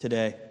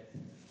today.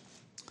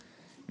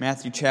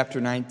 Matthew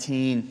chapter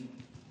 19.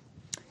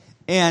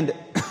 And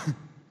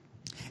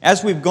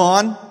as we've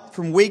gone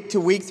from week to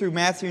week through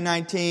Matthew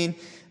 19,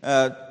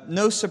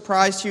 no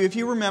surprise to you. If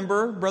you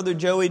remember, Brother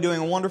Joey doing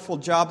a wonderful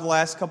job the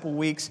last couple of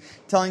weeks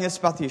telling us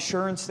about the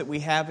assurance that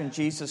we have in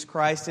Jesus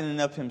Christ in and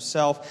of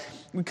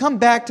Himself. We come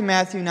back to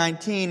Matthew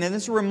 19, and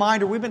as a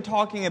reminder, we've been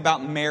talking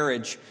about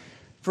marriage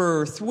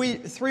for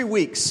three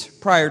weeks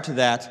prior to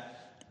that.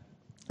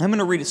 I'm going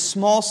to read a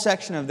small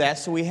section of that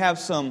so we have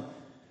some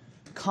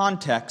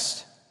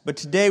context. But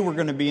today we're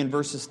going to be in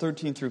verses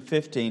 13 through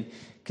 15,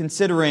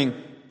 considering,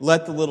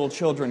 "Let the little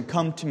children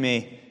come to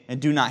me,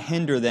 and do not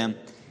hinder them."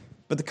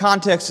 But the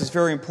context is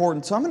very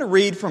important. So I'm going to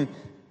read from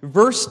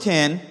verse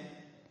 10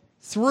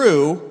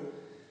 through,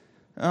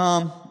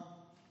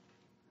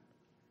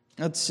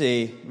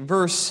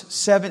 verse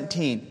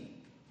 17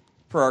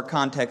 for our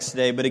context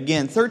today. But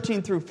again,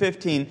 13 through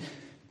 15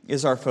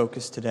 is our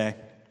focus today.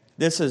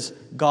 This is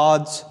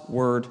God's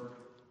word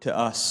to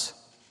us.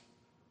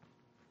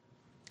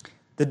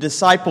 The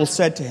disciples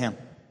said to Him,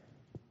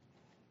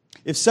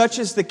 "If such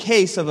is the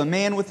case of a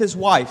man with his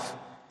wife,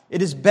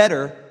 it is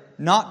better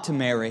not to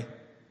marry."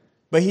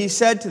 But He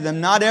said to them,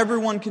 "Not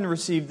everyone can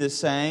receive this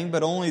saying,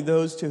 but only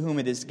those to whom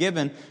it is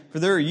given. For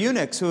there are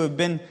eunuchs who have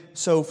been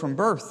so from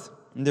birth,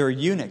 and there are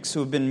eunuchs who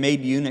have been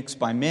made eunuchs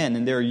by men,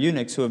 and there are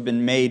eunuchs who have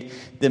been made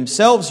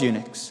themselves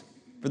eunuchs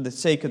for the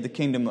sake of the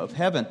kingdom of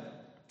heaven.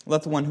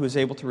 Let the one who is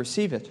able to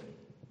receive it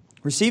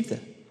receive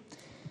them."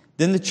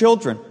 Then the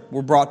children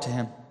were brought to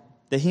Him,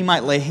 that He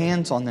might lay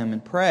hands on them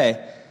and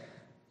pray.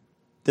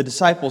 The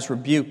disciples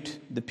rebuked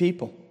the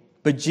people.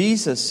 But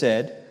Jesus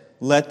said,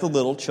 "Let the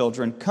little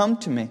children come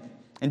to me,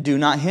 and do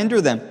not hinder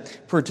them,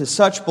 for to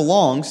such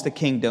belongs the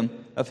kingdom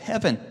of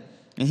heaven."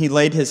 And He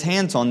laid His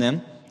hands on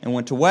them and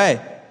went away.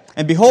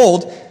 And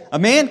behold, a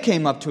man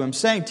came up to Him,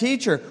 saying,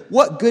 "Teacher,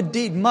 what good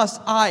deed must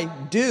I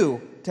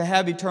do to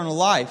have eternal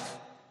life?"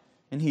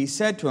 And He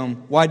said to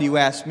him, "Why do you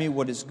ask me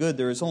what is good?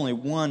 There is only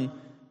one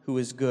who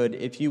is good.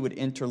 If you would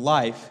enter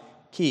life,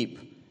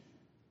 keep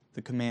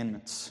the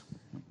commandments."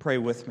 Pray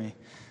with me.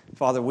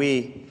 Father,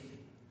 we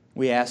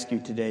ask You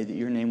today that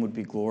Your name would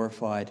be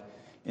glorified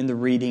in the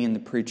reading and the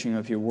preaching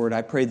of Your word.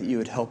 I pray that You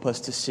would help us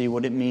to see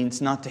what it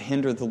means not to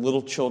hinder the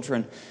little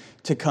children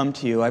to come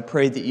to You. I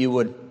pray that You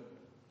would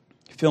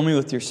fill me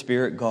with Your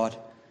Spirit, God,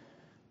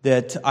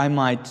 that I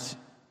might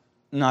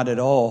not at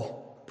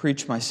all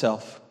preach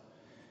myself,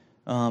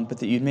 but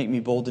that You'd make me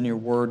bold in Your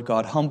word,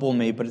 God. Humble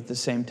me, but at the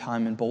same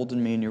time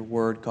embolden me in Your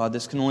word, God.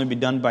 This can only be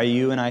done by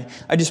You, and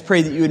I just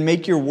pray that You would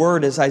make Your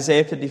word, as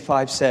Isaiah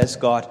 55 says,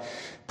 God,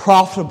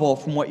 profitable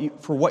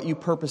for what You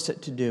purpose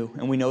it to do,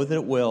 and we know that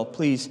it will.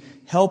 Please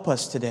help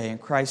us today, in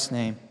Christ's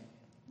name.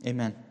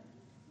 Amen.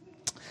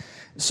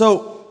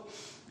 So,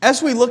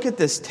 as we look at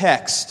this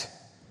text,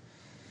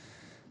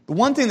 the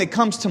one thing that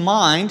comes to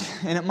mind,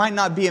 and it might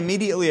not be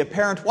immediately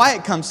apparent why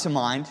it comes to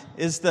mind,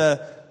 is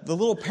the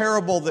little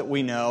parable that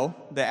we know,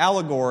 the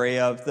allegory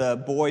of the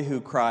boy who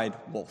cried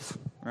wolf,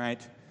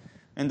 right?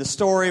 And the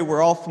story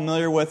we're all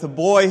familiar with, a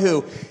boy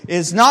who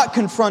is not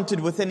confronted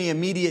with any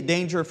immediate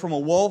danger from a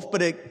wolf,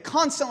 but it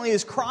constantly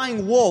is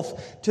crying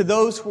wolf to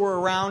those who are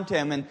around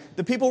him. And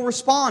the people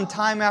respond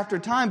time after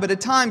time, but a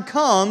time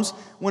comes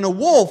when a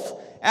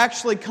wolf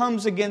actually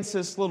comes against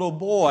this little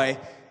boy,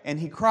 and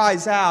he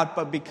cries out,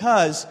 but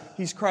because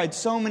he's cried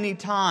so many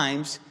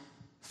times,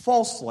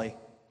 falsely,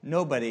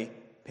 nobody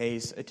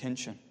pays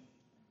attention.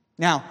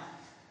 Now,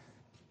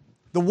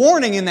 the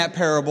warning in that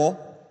parable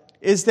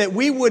is that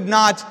we would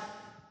not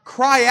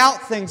cry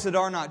out things that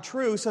are not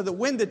true, so that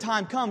when the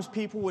time comes,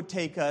 people would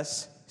take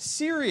us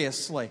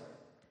seriously.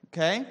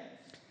 Okay?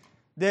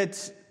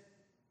 That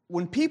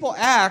when people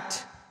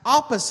act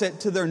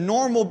opposite to their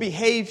normal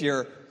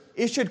behavior,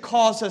 it should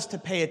cause us to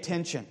pay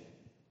attention.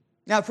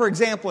 Now, for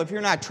example, if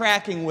you're not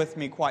tracking with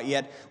me quite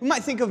yet, we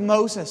might think of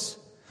Moses,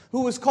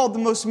 who was called the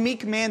most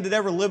meek man that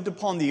ever lived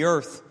upon the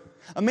earth.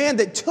 A man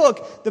that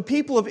took the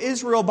people of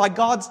Israel by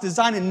God's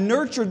design and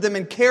nurtured them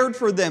and cared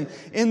for them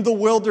in the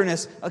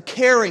wilderness. A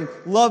caring,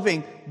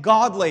 loving,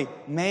 godly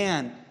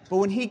man. But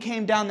when he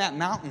came down that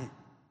mountain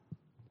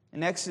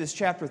in Exodus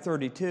chapter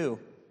 32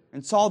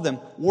 and saw them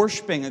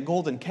worshiping a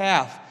golden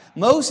calf,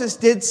 Moses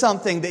did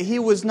something that he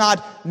was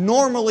not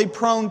normally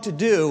prone to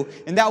do,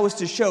 and that was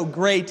to show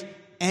great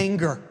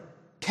anger.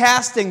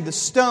 Casting the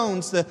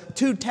stones, the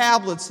 2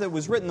 tablets that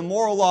was written, the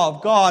moral law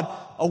of God,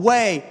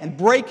 away and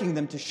breaking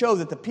them to show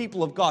that the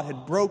people of God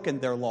had broken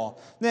their law.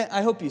 Then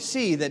I hope you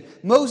see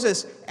that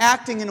Moses,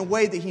 acting in a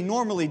way that he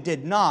normally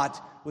did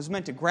not, was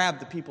meant to grab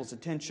the people's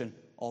attention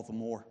all the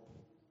more.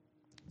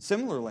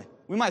 Similarly,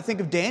 we might think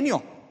of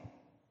Daniel.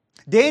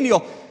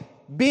 Daniel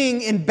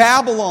being in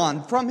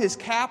Babylon from his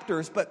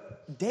captors,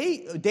 but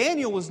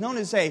Daniel was known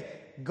as a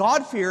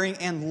God-fearing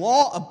and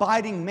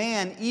law-abiding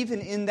man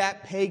even in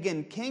that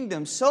pagan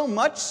kingdom. So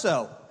much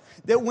so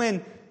that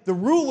when the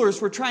rulers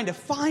were trying to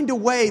find a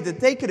way that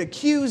they could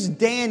accuse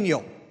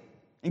Daniel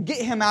and get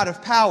him out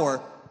of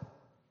power,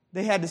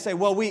 they had to say,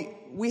 well,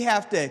 we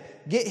have to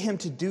get him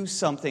to do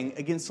something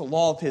against the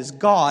law of his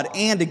God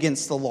and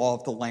against the law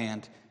of the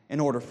land. in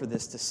order for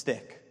this to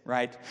stick,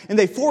 right? And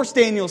they forced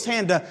Daniel's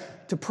hand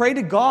to pray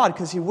to God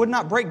because he would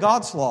not break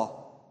God's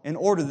law in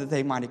order that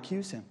they might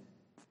accuse him.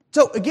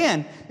 So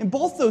again, in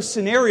both those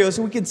scenarios,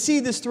 and we can see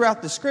this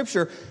throughout the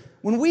Scripture,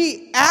 when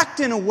we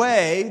act in a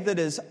way that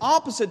is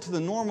opposite to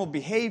the normal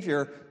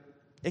behavior,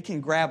 it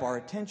can grab our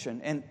attention.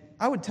 And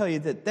I would tell you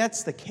that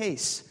that's the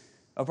case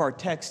of our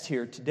text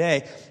here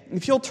today.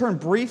 If you'll turn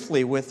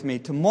briefly with me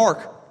to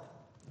Mark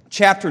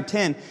chapter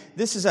 10,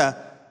 this is a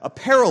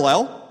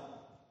parallel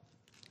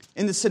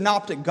in the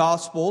Synoptic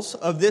Gospels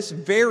of this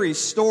very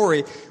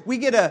story. We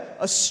get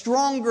a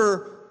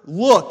stronger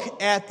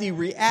look at the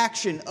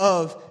reaction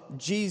of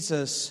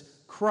Jesus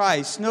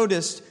Christ.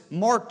 Notice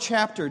Mark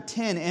chapter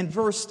 10 and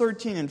verse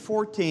 13 and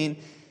 14.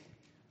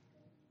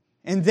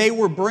 And they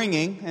were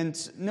bringing, and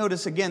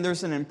notice again,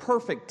 there's an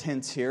imperfect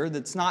tense here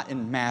that's not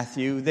in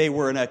Matthew. They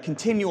were in a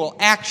continual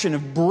action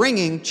of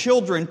bringing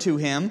children to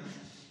him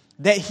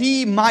that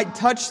he might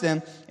touch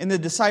them, and the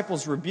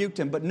disciples rebuked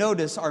him. But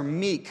notice our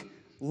meek,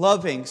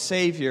 loving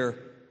Savior,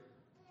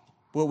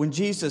 well, when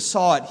Jesus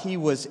saw it, he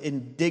was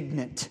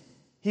indignant.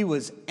 He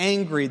was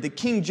angry. The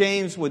King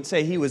James would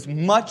say he was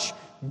much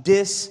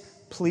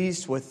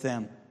displeased with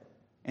them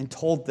and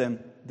told them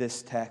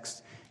this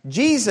text.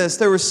 Jesus,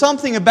 there was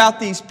something about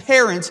these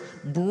parents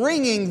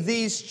bringing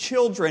these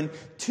children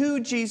to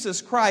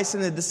Jesus Christ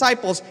and the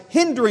disciples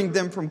hindering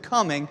them from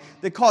coming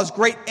that caused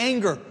great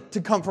anger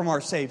to come from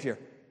our Savior.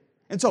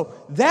 And so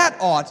that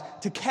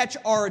ought to catch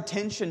our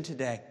attention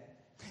today.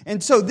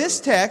 And so this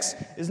text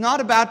is not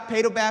about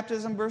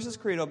paedobaptism versus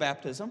credo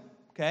baptism,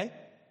 okay?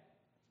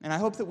 And I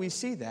hope that we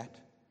see that.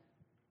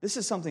 This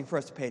is something for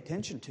us to pay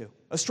attention to.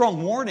 A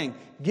strong warning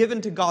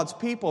given to God's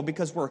people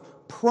because we're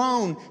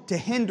prone to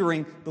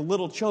hindering the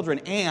little children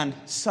and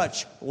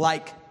such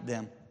like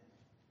them.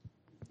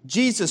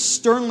 Jesus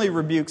sternly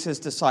rebukes his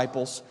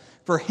disciples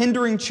for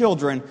hindering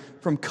children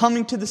from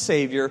coming to the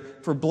Savior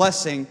for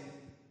blessing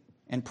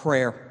and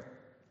prayer.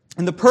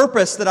 And the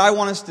purpose that I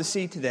want us to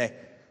see today,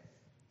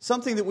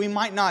 something that we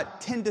might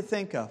not tend to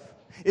think of,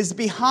 is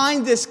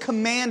behind this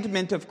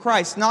commandment of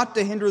Christ not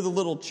to hinder the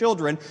little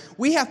children,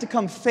 we have to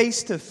come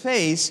face to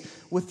face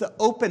with the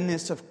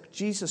openness of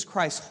Jesus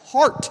Christ's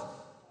heart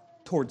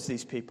towards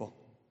these people.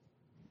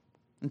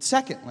 And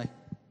secondly,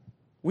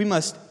 we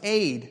must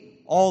aid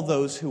all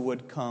those who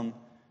would come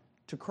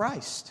to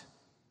Christ.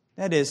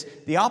 That is,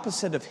 the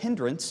opposite of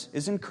hindrance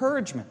is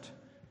encouragement.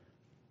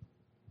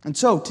 And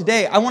so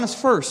today, I want us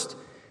first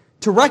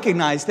to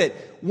recognize that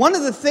one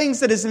of the things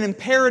that is an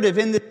imperative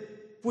in the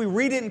if we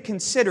read it and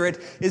consider it,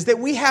 is that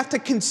we have to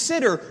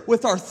consider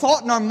with our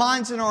thought and our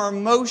minds and our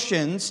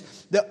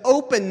emotions the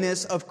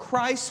openness of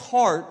Christ's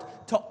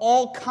heart to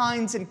all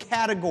kinds and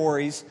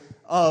categories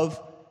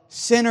of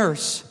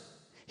sinners.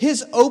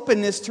 His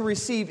openness to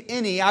receive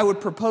any, I would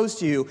propose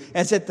to you,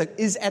 is at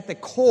the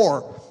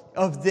core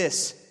of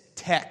this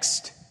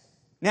text.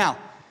 Now,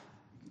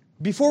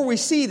 before we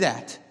see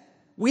that,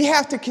 we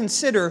have to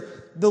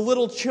consider the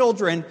little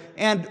children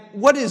and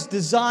what is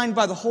designed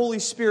by the Holy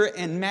Spirit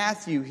and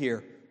Matthew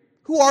here.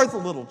 Who are the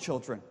little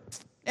children?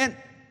 And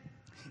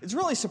it's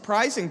really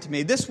surprising to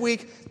me. This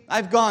week,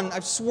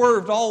 I've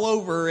swerved all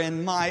over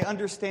in my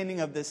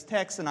understanding of this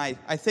text, and I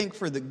think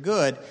for the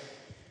good.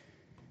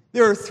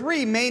 There are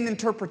three main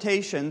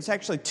interpretations,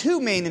 actually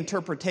two main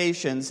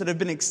interpretations that have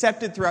been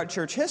accepted throughout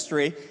church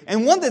history,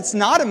 and one that's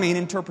not a main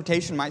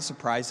interpretation might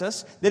surprise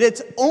us, that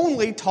it's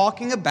only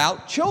talking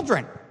about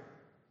children.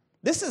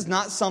 This is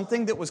not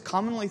something that was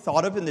commonly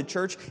thought of in the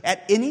church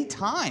at any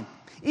time.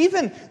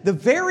 Even the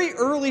very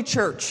early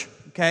church,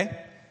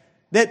 okay,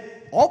 that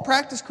all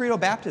practiced credo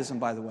baptism,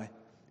 by the way.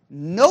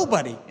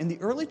 Nobody in the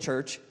early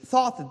church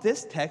thought that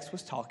this text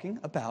was talking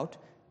about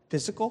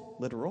physical,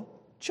 literal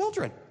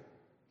children,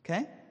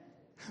 okay?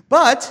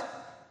 But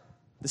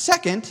the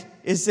second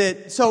is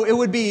that, so it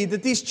would be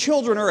that these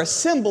children are a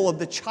symbol of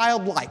the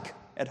childlike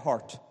at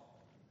heart.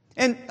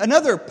 And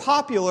another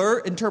popular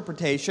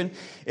interpretation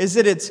is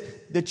that it's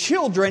the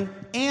children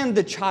and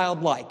the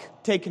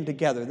childlike taken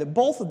together, that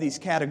both of these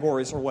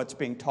categories are what's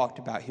being talked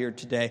about here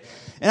today.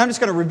 And I'm just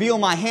going to reveal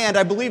my hand.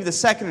 I believe the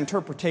second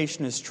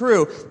interpretation is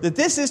true, that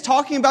this is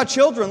talking about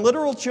children,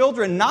 literal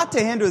children, not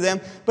to hinder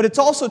them, but it's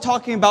also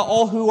talking about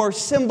all who are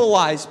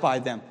symbolized by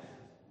them.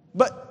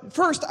 But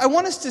first, I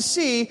want us to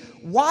see,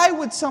 why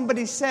would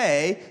somebody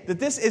say that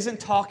this isn't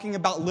talking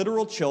about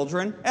literal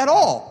children at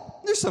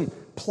all? There's some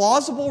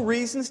plausible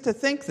reasons to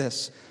think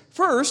this.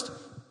 First,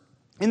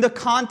 in the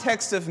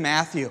context of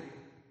Matthew.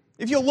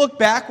 If you'll look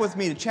back with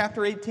me to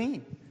chapter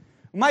 18,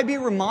 we might be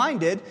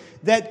reminded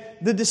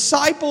that the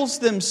disciples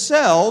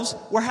themselves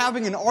were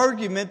having an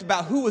argument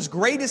about who was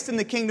greatest in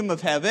the kingdom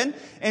of heaven,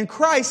 and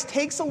Christ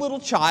takes a little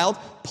child,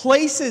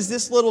 places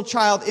this little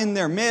child in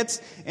their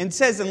midst, and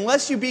says,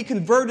 unless you be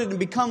converted and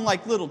become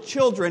like little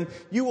children,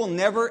 you will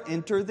never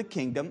enter the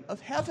kingdom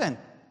of heaven.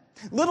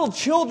 Little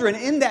children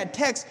in that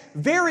text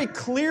very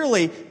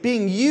clearly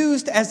being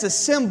used as a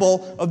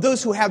symbol of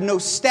those who have no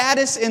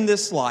status in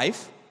this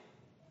life,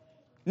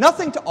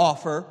 nothing to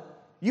offer,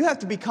 You have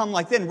to become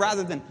like them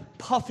rather than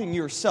puffing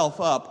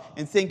yourself up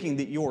and thinking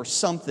that you're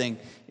something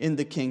in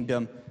the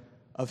kingdom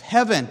of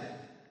heaven.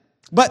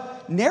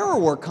 But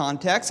narrower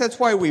context, that's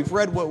why we've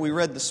read what we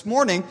read this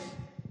morning.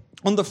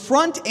 On the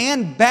front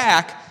and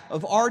back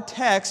of our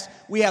text,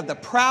 we have the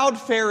proud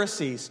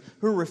Pharisees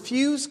who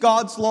refuse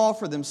God's law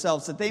for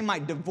themselves that they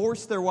might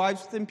divorce their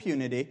wives with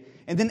impunity.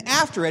 And then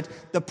after it,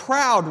 the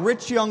proud,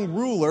 rich young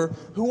ruler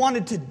who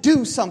wanted to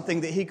do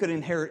something that he could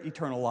inherit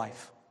eternal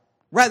life,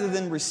 rather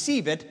than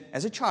receive it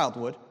as a child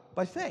would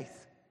by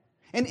faith.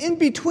 And in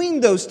between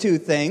those two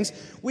things,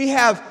 we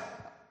have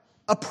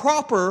a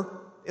proper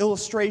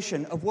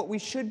illustration of what we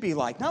should be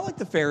like. Not like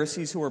the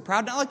Pharisees who were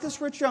proud, not like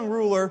this rich young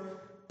ruler,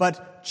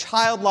 but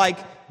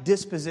childlike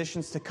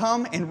dispositions to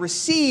come and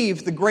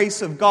receive the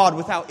grace of God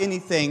without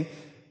anything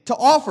to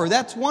offer.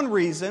 That's one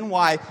reason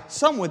why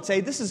some would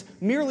say this is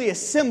merely a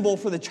symbol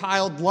for the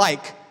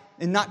childlike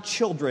and not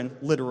children,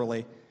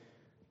 literally,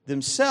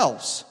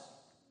 themselves.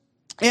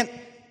 And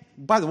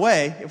by the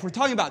way, if we're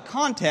talking about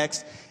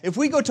context, if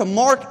we go to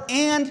Mark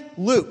and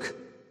Luke,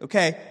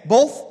 okay,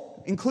 both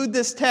include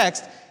this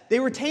text, they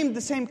retain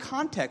the same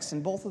context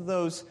in both of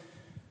those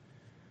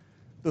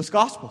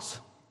Gospels.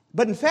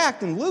 But in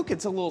fact, in Luke,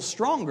 it's a little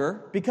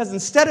stronger because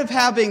instead of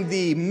having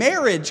the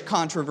marriage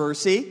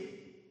controversy,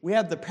 we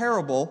have the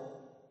parable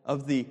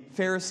of the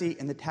Pharisee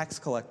and the tax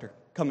collector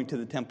coming to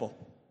the temple.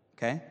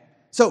 Okay?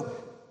 So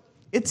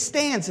it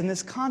stands in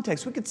this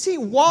context. We could see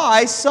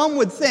why some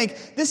would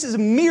think this is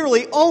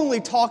merely only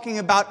talking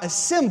about a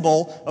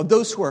symbol of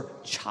those who are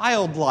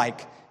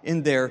childlike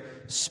in their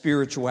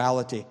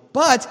spirituality.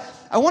 But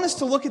I want us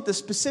to look at the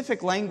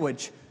specific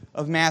language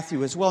of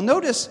Matthew as well.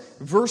 Notice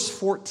verse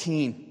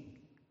 14.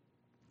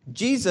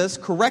 Jesus,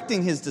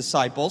 correcting his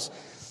disciples,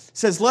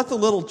 says, "Let the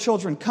little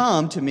children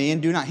come to me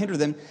and do not hinder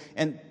them."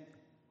 And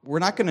we're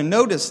not going to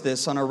notice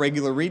this on our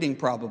regular reading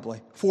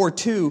probably. "For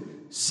to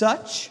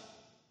such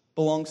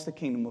belongs the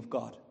kingdom of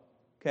God."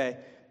 Okay?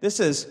 This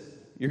is,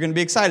 you're going to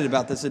be excited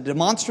about this, a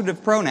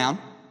demonstrative pronoun.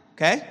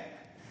 Okay?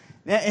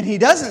 And he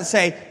doesn't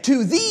say,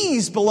 "To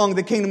these belong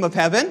the kingdom of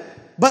heaven,"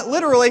 but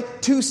literally,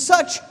 "To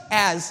such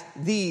as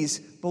these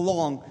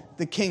belong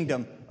the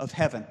kingdom of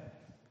heaven."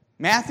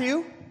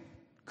 Matthew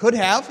could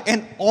have,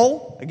 and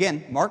all,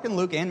 again, Mark and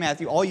Luke and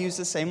Matthew all use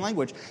the same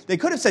language. They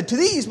could have said, "To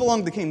these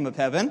belong the kingdom of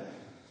heaven,"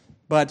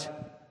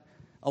 but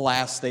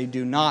alas, they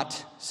do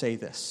not say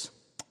this.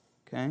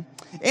 Okay?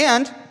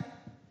 And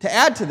to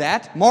add to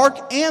that,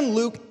 Mark and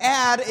Luke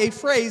add a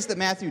phrase that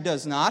Matthew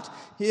does not.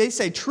 They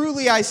say,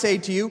 "Truly I say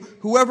to you,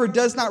 whoever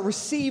does not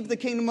receive the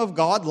kingdom of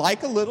God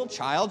like a little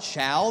child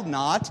shall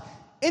not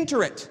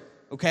enter it."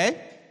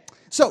 Okay?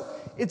 So,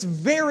 it's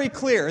very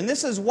clear, and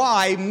this is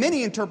why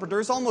many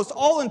interpreters, almost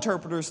all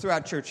interpreters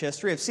throughout church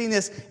history, have seen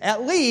this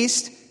at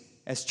least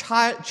as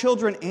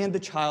children and the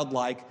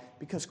childlike,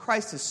 because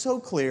Christ is so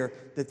clear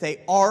that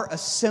they are a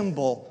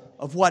symbol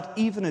of what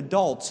even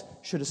adults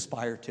should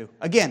aspire to.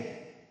 Again,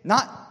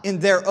 not in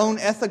their own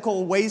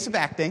ethical ways of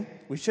acting.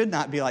 We should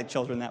not be like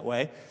children that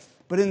way.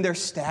 But in their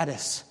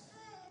status,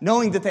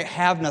 knowing that they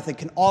have nothing,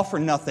 can offer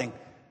nothing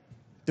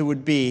that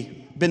would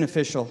be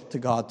beneficial to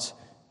God's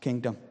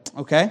kingdom.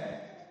 Okay?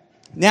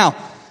 Now,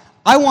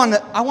 I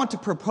want to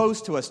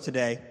propose to us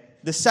today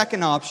the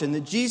second option,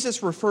 that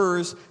Jesus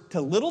refers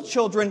to little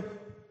children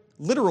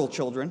literally,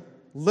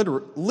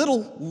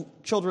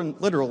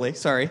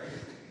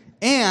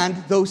 and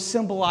those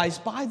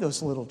symbolized by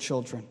those little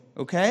children,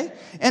 okay?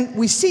 And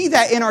we see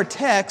that in our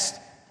text,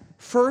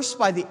 first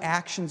by the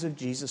actions of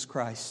Jesus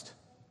Christ,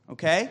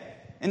 okay?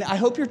 And I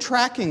hope you're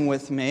tracking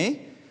with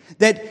me,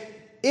 that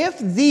if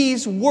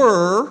these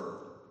were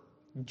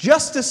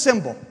just a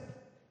symbol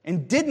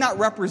and did not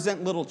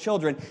represent little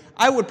children,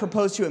 I would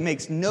propose to you it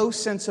makes no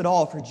sense at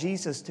all for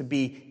Jesus to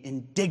be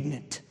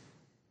indignant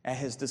at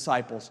his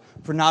disciples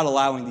for not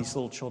allowing these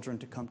little children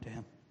to come to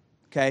him.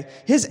 Okay?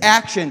 His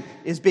action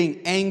is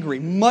being angry,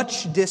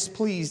 much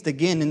displeased,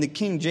 again, in the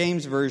King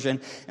James Version.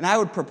 And I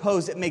would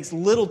propose it makes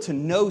little to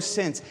no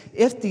sense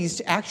if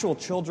these actual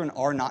children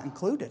are not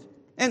included.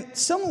 And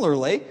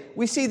similarly,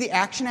 we see the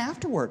action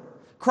afterward.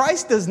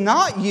 Christ does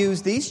not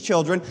use these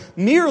children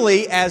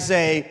merely as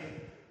an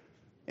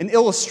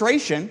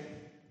illustration,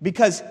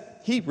 because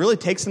he really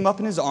takes them up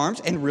in his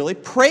arms and really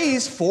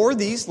prays for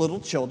these little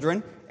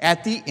children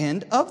at the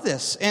end of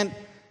this. And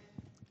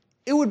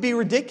it would be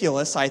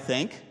ridiculous, I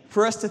think,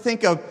 for us to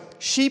think of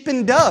sheep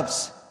and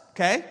doves,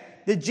 okay?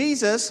 That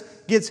Jesus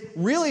gets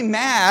really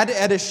mad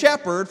at a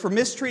shepherd for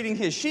mistreating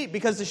his sheep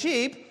because the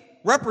sheep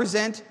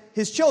represent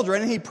his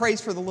children, and he prays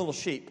for the little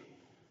sheep. I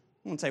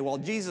wouldn't say, well,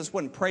 Jesus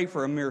wouldn't pray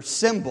for a mere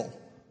symbol,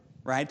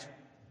 right?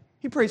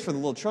 He prays for the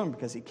little children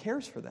because he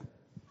cares for them,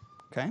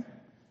 okay?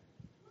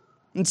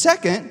 And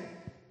second,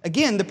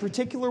 again, the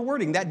particular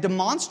wording, that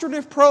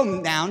demonstrative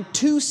pronoun,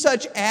 "to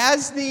such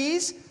as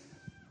these,"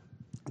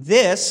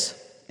 this,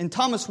 and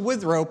Thomas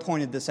Withrow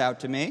pointed this out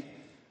to me,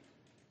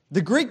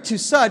 the Greek "to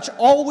such"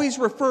 always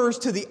refers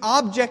to the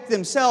object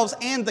themselves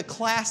and the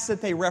class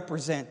that they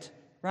represent,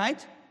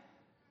 right?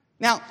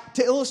 Now,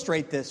 to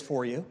illustrate this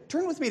for you,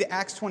 turn with me to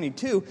Acts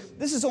 22.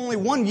 This is only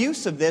one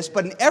use of this,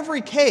 but in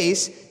every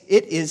case,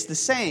 it is the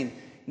same.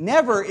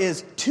 Never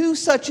is "to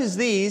such as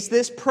these,"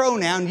 this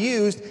pronoun,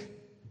 used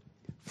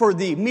for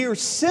the mere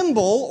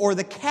symbol or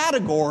the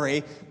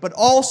category, but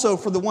also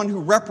for the one who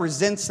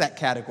represents that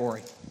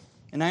category.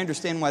 And I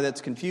understand why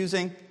that's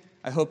confusing.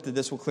 I hope that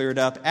this will clear it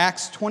up.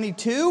 Acts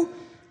 22,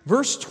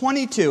 verse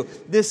 22.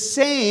 This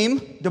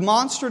same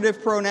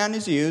demonstrative pronoun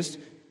is used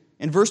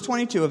in verse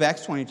 22 of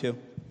Acts 22.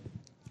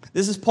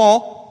 This is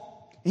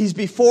Paul. He's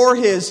before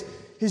his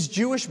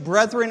Jewish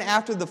brethren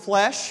after the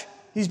flesh.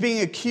 He's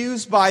being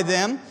accused by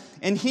them.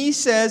 And he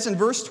says in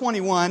verse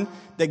 21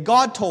 that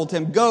God told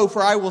him, "Go,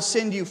 for I will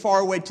send you far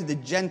away to the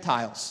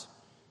Gentiles."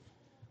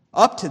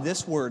 Up to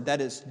this word,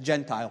 that is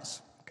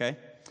Gentiles. Okay?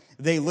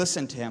 They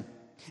listened to him.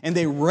 And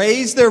they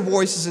raised their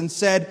voices and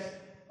said,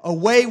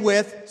 "Away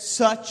with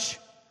such,"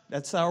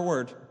 that's our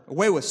word,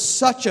 "away with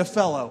such a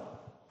fellow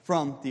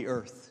from the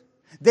earth."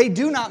 They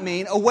do not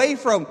mean away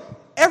from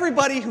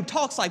everybody who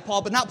talks like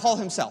Paul, but not Paul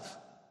himself.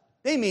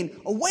 They mean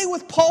away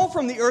with Paul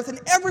from the earth and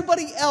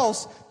everybody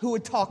else who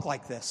would talk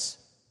like this.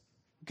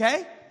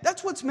 Okay?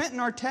 That's what's meant in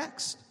our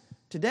text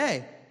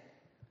today.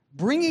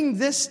 Bringing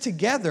this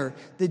together,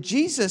 that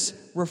Jesus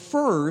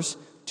refers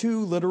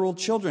to literal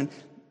children.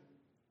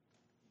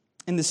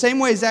 In the same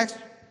way as Acts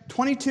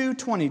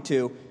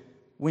 22:22,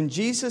 when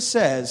Jesus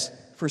says,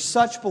 "For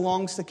such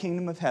belongs the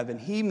kingdom of heaven,"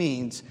 he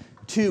means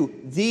to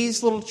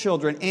these little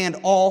children and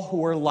all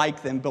who are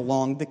like them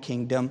belong the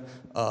kingdom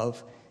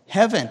of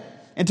heaven.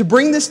 And to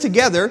bring this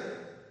together,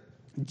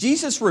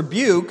 Jesus'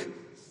 rebuke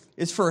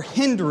is for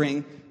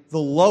hindering the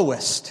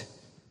lowest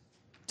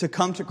to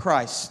come to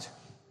Christ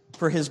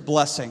for his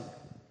blessing.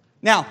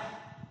 Now,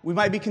 we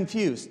might be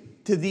confused.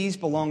 To these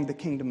belong the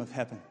kingdom of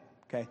heaven.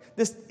 Okay?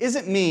 This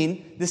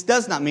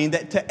does not mean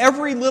that to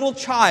every little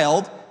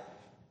child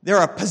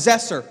they're a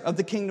possessor of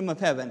the kingdom of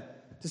heaven.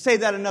 To say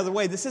that another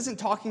way, this isn't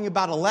talking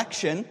about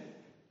election,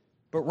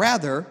 but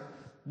rather,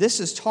 this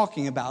is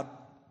talking about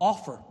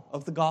offer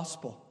of the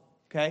gospel.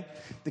 Okay?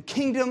 The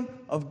kingdom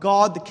of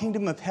God, the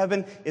kingdom of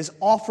heaven, is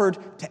offered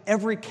to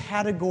every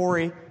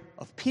category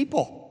of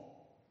people.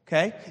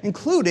 Okay?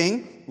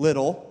 Including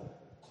little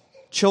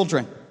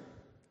children.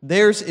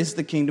 Theirs is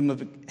the kingdom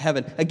of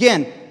heaven.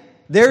 Again,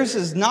 theirs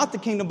is not the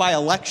kingdom by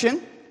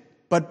election,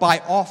 but by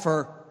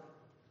offer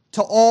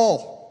to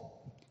all.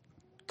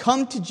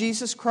 Come to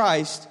Jesus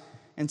Christ,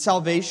 and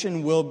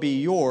salvation will be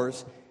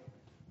yours.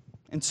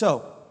 And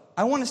so,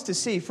 I want us to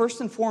see, first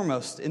and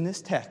foremost, in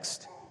this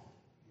text,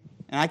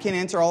 and I can't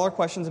answer all our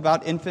questions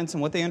about infants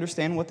and what they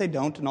understand and what they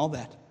don't and all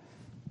that,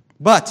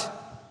 but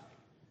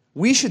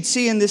we should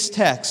see in this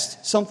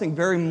text something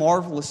very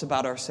marvelous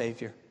about our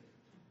Savior.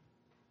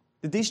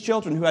 That these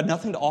children who had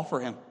nothing to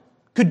offer him,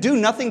 could do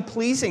nothing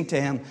pleasing to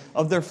him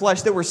of their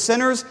flesh, that were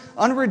sinners,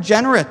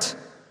 unregenerate.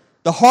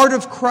 The heart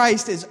of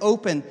Christ is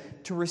open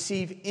to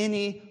receive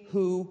any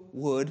who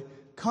would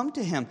come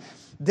to him.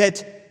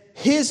 That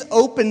his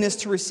openness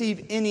to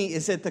receive any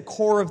is at the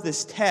core of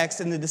this text,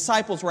 and the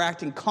disciples were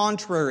acting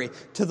contrary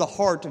to the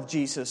heart of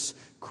Jesus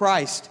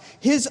Christ.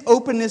 His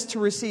openness to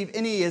receive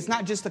any is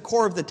not just the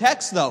core of the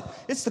text, though.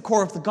 It's the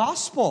core of the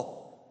gospel.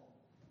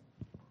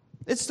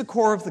 It's the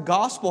core of the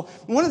gospel.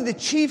 One of the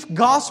chief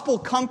gospel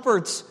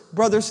comforts,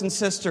 brothers and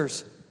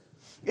sisters,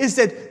 is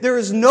that there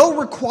is no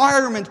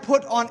requirement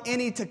put on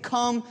any to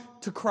come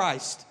to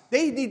Christ.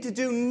 They need to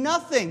do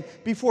nothing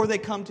before they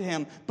come to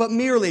him, but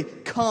merely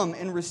come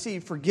and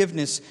receive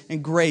forgiveness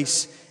and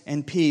grace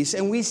and peace.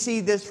 And we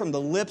see this from the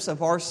lips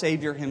of our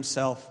Savior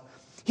himself.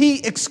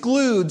 He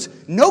excludes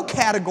no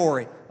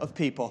category of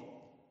people.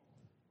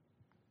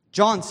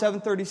 John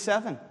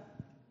 7:37.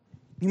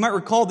 You might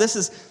recall this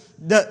is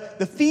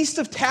the Feast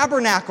of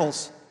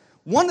Tabernacles,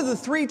 one of the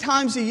 3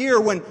 times a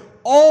year when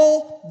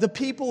all the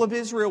people of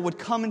Israel would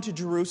come into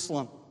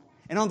Jerusalem.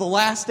 And on the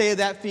last day of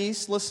that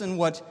feast, listen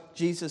what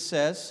Jesus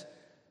says.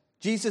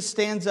 Jesus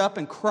stands up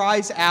and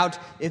cries out,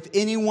 "If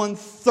anyone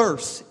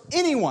thirsts,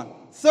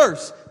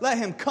 let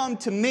him come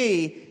to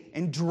me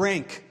and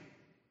drink."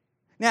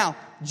 Now,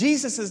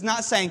 Jesus is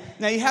not saying,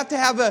 now you have to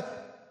have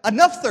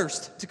enough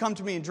thirst to come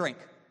to me and drink.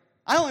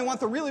 I only want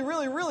the really,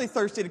 really, really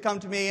thirsty to come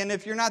to me, and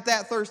if you're not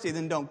that thirsty,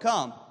 then don't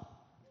come.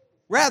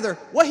 Rather,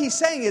 what he's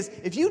saying is,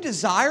 if you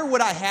desire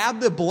what I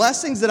have, the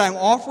blessings that I'm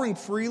offering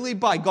freely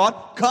by God,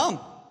 come.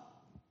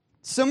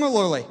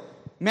 Similarly,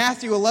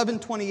 Matthew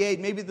 11:28,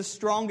 maybe the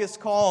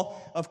strongest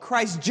call of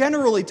Christ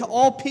generally to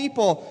all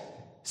people,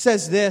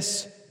 says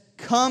this,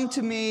 "Come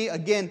to me,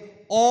 again,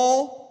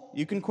 all,"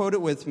 you can quote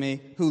it with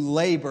me, "who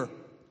labor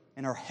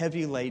and are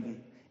heavy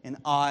laden, and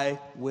I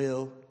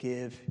will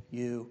give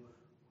you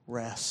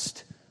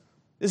rest."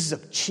 This is a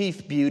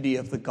chief beauty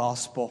of the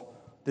gospel,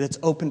 that it's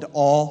open to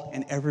all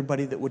and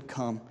everybody that would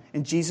come.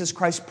 And Jesus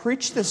Christ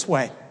preached this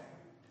way.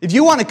 If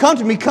you want to come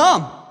to me,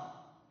 come.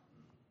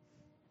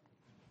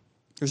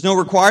 There's no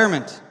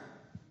requirement.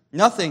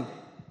 Nothing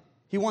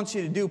he wants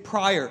you to do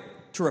prior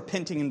to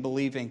repenting and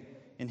believing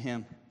in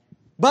him.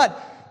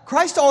 But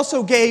Christ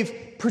also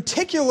gave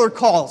particular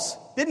calls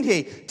didn't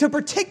he? To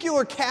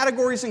particular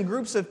categories and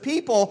groups of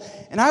people.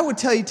 And I would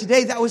tell you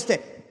today that was to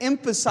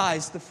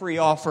emphasize the free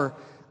offer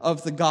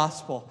of the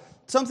gospel.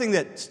 Something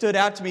that stood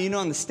out to me,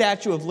 on the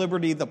Statue of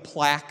Liberty, the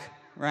plaque,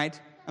 right?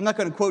 I'm not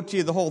going to quote to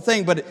you the whole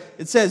thing, but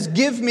it says,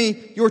 "Give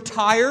me your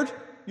tired,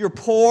 your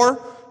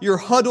poor, your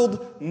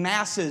huddled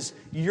masses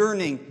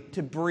yearning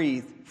to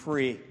breathe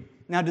free."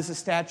 Now, does the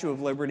Statue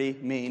of Liberty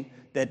mean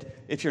that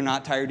if you're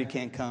not tired, you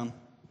can't come?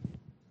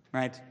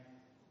 Right?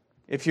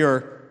 If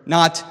you're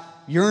not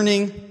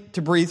yearning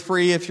to breathe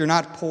free, if you're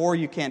not poor,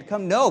 you can't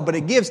come? No, but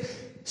it gives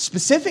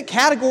specific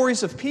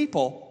categories of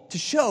people to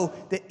show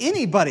that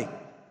anybody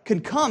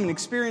can come and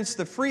experience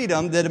the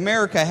freedom that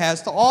America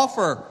has to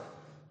offer.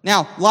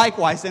 Now,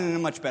 likewise, and in a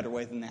much better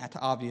way than that,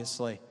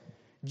 obviously,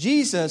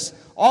 Jesus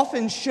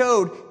often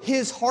showed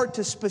his heart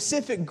to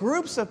specific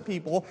groups of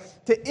people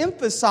to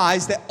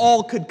emphasize that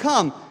all could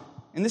come.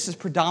 And this is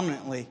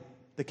predominantly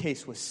the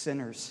case with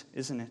sinners,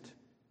 isn't it?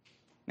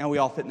 Now, we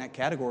all fit in that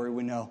category,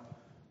 we know.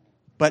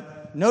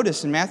 But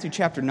notice in Matthew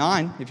chapter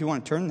 9, if you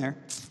want to turn there,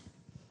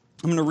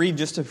 I'm going to read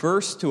just a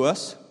verse to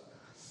us.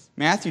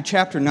 Matthew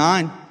chapter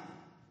 9,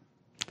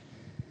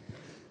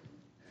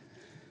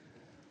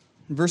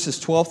 verses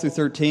 12 through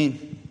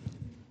 13.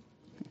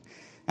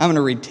 I'm going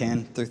to read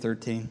 10 through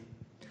 13.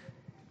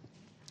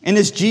 "And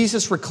as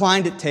Jesus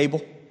reclined at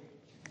table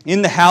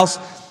in the house,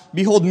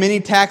 behold, many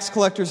tax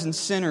collectors and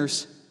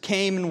sinners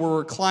came and were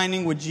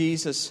reclining with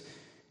Jesus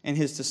and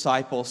his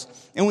disciples.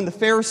 And when the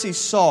Pharisees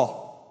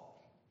saw,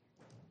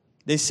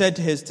 they said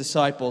to his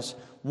disciples,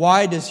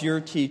 'Why does your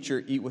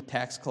teacher eat with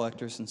tax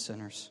collectors and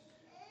sinners?'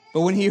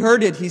 But when he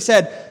heard it, he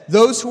said,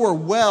 'Those who are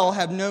well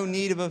have no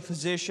need of a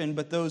physician,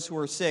 but those who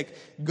are sick.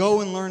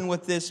 Go and learn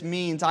what this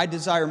means. I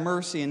desire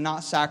mercy and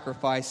not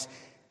sacrifice,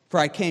 for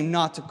I came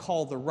not to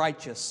call the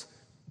righteous,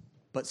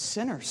 but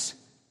sinners.'"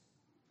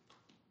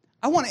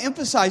 I want to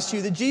emphasize to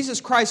you that Jesus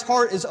Christ's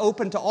heart is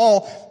open to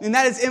all, and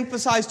that is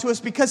emphasized to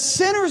us because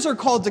sinners are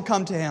called to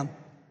come to him.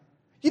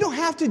 You don't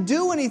have to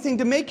do anything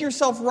to make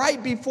yourself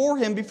right before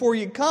him before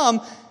you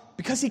come,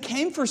 because he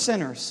came for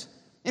sinners.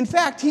 In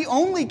fact, he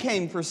only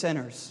came for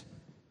sinners.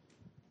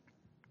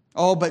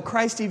 Oh, but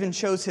Christ even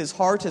shows his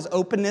heart, his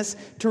openness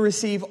to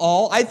receive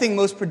all. I think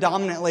most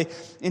predominantly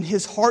in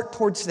his heart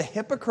towards the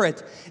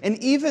hypocrite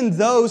and even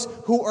those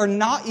who are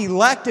not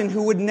elect and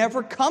who would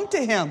never come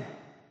to him.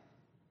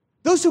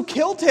 Those who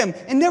killed him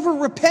and never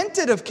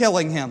repented of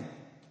killing him.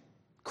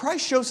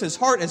 Christ shows his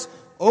heart as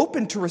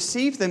open to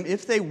receive them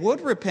if they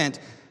would repent.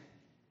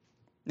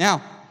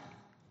 Now,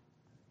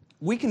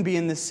 we can be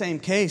in this same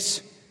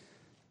case.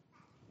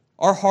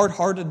 Our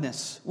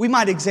hard-heartedness. We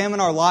might examine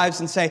our lives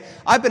and say,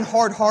 I've been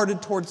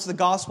hard-hearted towards the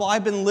gospel.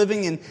 I've been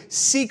living in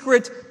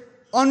secret,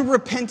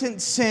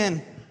 unrepentant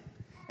sin.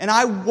 And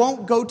I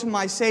won't go to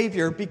my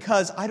Savior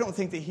because I don't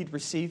think that he'd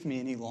receive me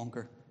any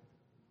longer.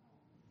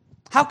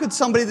 How could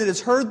somebody that has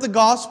heard the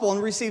gospel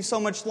and received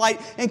so much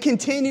light and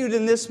continued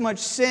in this much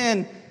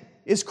sin,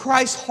 is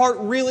Christ's heart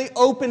really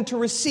open to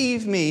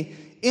receive me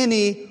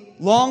any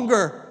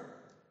longer?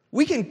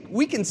 We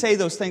can say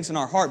those things in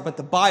our heart, but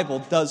the Bible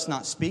does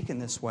not speak in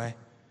this way.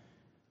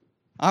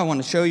 I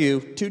want to show you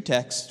two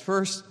texts.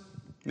 First,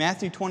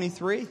 Matthew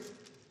 23.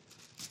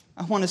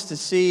 I want us to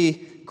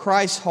see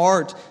Christ's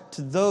heart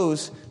to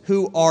those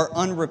who are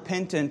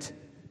unrepentant,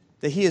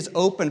 that he is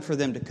open for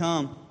them to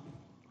come.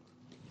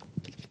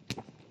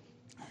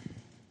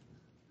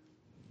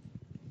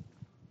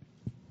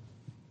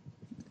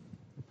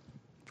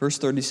 Verse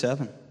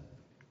 37.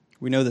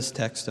 We know this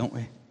text, don't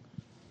we?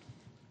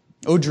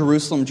 "O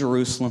Jerusalem,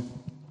 Jerusalem,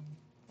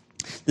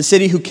 the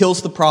city who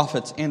kills the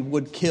prophets and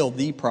would kill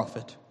the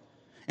prophet,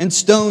 and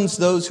stones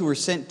those who are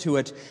sent to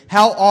it.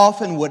 How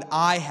often would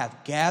I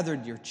have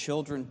gathered your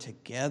children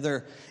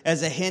together,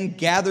 as a hen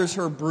gathers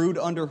her brood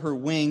under her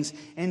wings,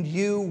 and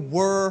you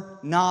were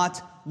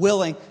not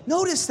willing."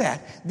 Notice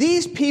that.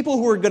 These people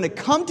who are going to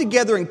come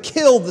together and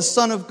kill the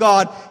Son of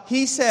God,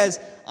 he says,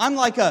 I'm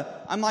like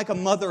a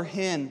mother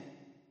hen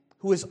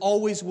who is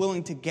always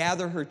willing to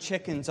gather her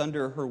chickens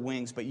under her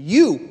wings. But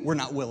you were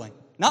not willing.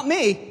 Not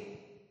me.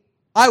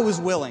 I was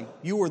willing.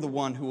 You were the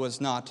one who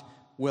was not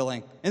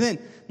willing. And then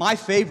my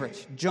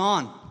favorite,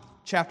 John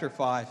chapter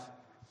 5.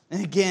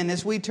 And again,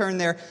 as we turn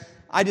there,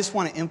 I just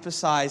want to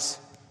emphasize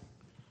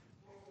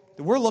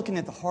that we're looking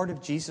at the heart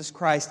of Jesus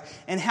Christ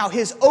and how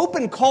his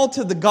open call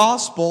to the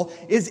gospel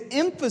is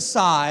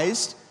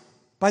emphasized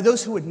by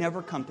those who would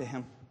never come to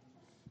him.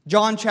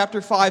 John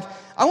chapter 5.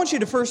 I want you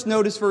to first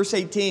notice verse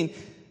 18.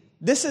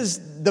 This is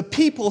the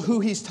people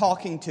who he's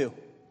talking to.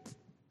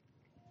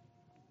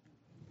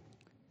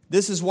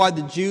 This is why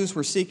the Jews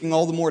were seeking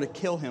all the more to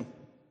kill him.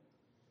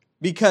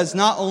 Because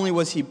not only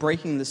was he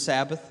breaking the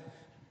Sabbath,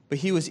 but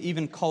he was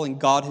even calling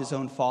God his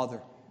own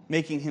Father,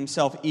 making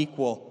himself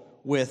equal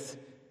with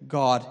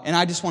God. And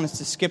I just want us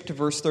to skip to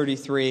verse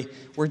 33,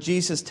 where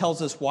Jesus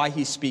tells us why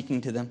he's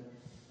speaking to them.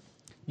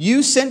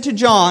 "You sent to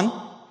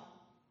John,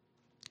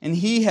 and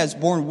he has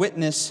borne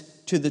witness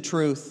to the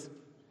truth.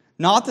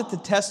 Not that the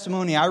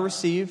testimony I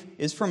receive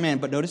is from man,"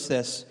 but notice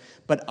this,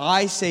 "but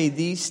I say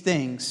these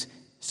things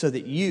so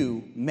that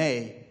you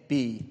may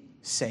be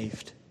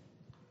saved.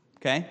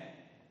 Okay?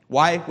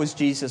 Why was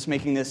Jesus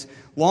making this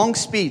long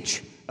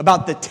speech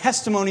about the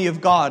testimony of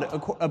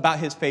God about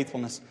his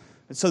faithfulness?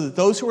 So that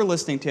those who were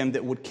listening to him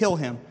that would kill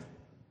him,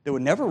 that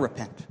would never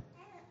repent,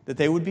 that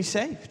they would be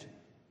saved.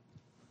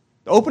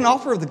 The open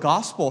offer of the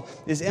gospel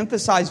is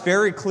emphasized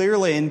very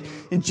clearly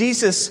in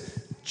Jesus'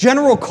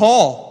 general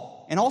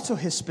call and also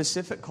his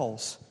specific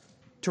calls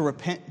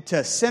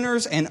to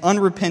sinners and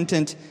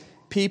unrepentant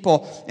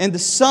people. And the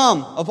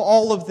sum of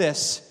all of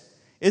this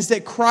is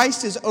that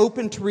Christ is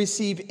open to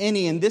receive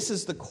any, and this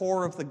is the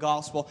core of the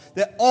gospel,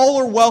 that all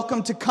are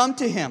welcome to come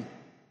to him.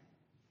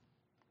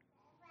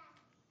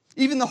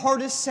 Even the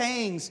hardest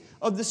sayings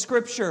of the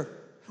Scripture,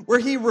 where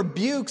he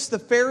rebukes the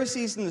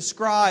Pharisees and the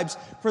scribes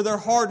for their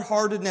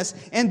hard-heartedness.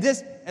 And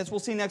this, as we'll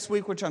see next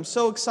week, which I'm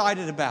so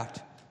excited about,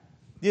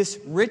 this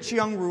rich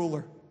young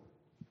ruler,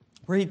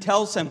 where he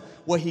tells him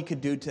what he could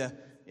do to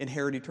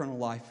inherit eternal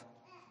life.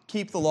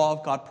 Keep the law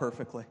of God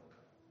perfectly.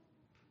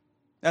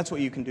 That's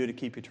what you can do to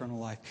keep eternal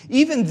life.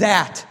 Even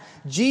that,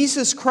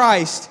 Jesus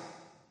Christ,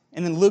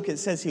 and in Luke it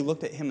says he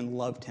looked at him and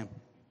loved him.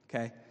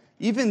 Okay?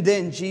 Even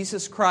then,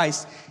 Jesus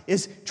Christ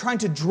is trying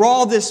to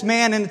draw this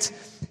man, and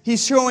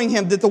he's showing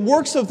him that the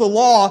works of the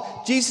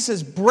law, Jesus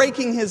is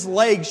breaking his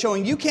leg,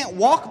 showing you can't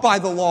walk by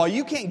the law,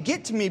 you can't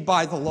get to me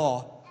by the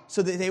law,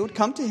 so that they would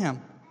come to him.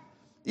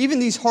 Even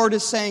these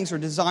hardest sayings are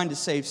designed to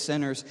save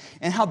sinners.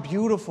 And how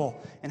beautiful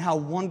and how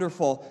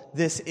wonderful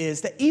this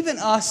is. That even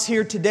us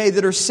here today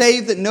that are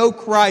saved, that know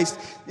Christ,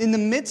 in the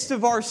midst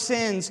of our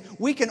sins,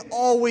 we can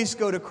always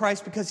go to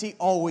Christ because he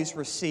always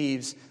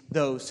receives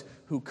those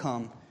who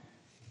come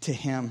to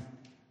him.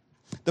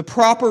 The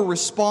proper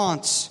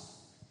response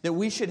that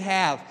we should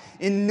have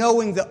in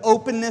knowing the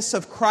openness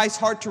of Christ's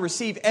heart to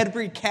receive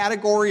every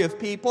category of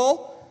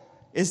people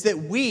is that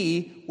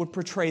we would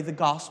portray the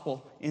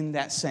gospel in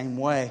that same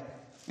way.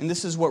 And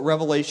this is what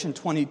Revelation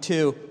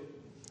 22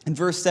 and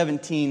verse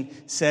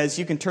 17 says.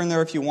 You can turn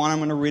there if you want. I'm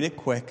going to read it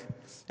quick.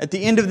 At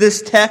the end of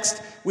this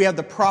text, we have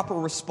the proper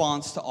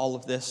response to all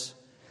of this.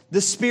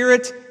 The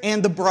Spirit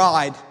and the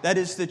bride, that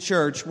is the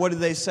church, what do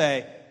they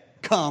say?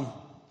 Come.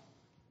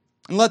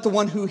 And let the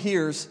one who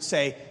hears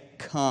say,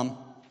 come.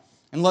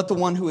 And let the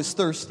one who is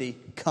thirsty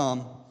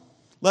come.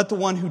 Let the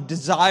one who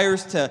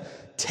desires to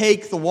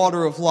take the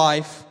water of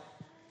life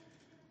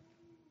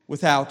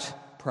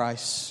without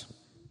price.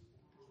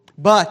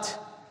 But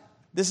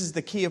this is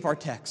the key of our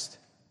text.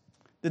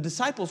 The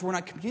disciples were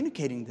not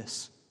communicating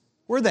this,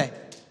 were they?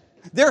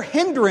 Their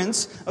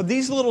hindrance of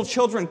these little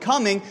children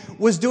coming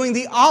was doing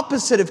the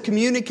opposite of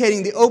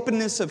communicating the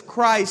openness of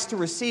Christ to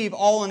receive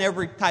all and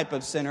every type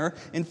of sinner.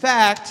 In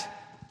fact,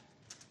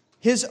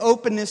 his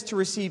openness to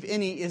receive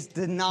any is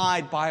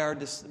denied by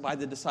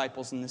the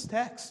disciples in this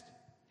text.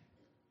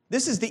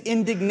 This is the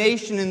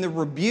indignation and the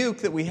rebuke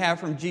that we have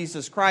from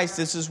Jesus Christ.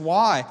 This is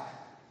why.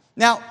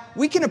 Now,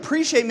 we can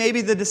appreciate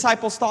maybe the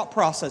disciples' thought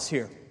process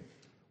here.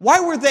 Why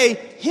were they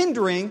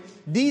hindering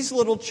these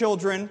little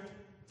children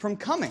from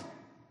coming?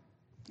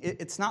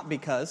 It's not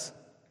because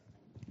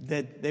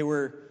that they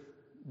were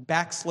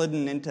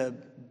backslidden into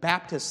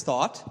Baptist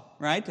thought,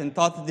 right? And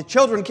thought that the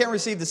children can't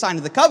receive the sign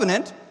of the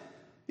covenant.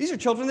 These are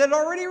children that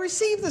already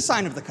received the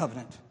sign of the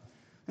covenant.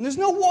 And there's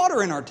no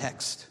water in our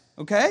text,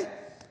 okay?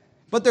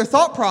 But their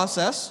thought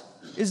process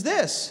is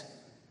this.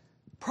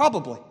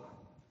 Probably.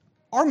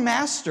 Our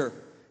master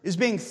is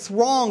being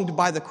thronged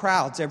by the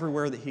crowds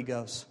everywhere that he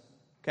goes.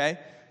 Okay?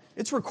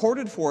 It's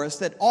recorded for us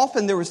that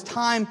often there was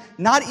time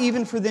not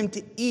even for them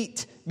to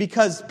eat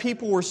because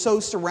people were so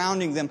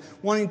surrounding them,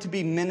 wanting to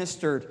be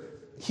ministered,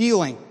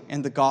 healing,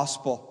 and the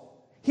gospel.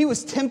 He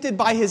was tempted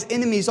by his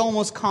enemies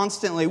almost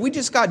constantly. We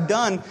just got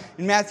done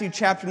in Matthew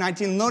chapter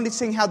 19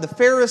 noticing how the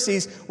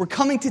Pharisees were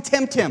coming to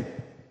tempt him.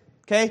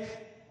 Okay?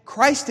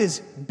 Christ is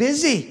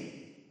busy.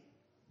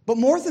 But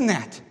more than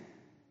that,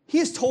 he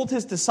has told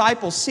his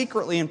disciples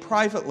secretly and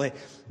privately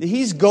that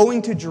he's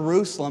going to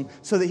Jerusalem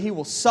so that he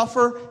will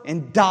suffer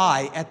and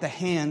die at the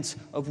hands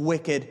of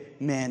wicked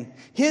men.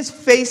 His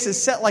face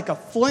is set like a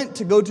flint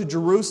to go to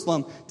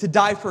Jerusalem to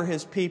die for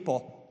his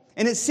people.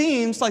 And it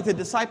seems like the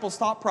disciples'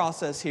 thought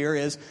process here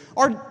is,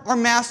 our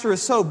master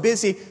is so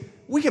busy,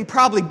 we can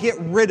probably get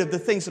rid of the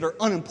things that are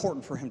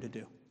unimportant for him to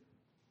do.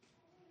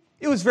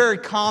 It was very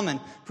common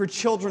for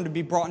children to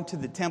be brought into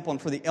the temple and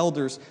for the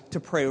elders to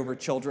pray over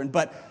children,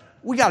 but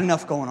we got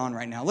enough going on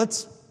right now.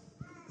 Let's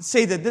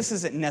say that this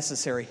isn't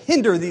necessary.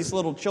 Hinder these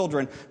little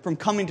children from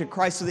coming to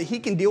Christ so that he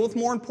can deal with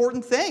more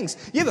important things.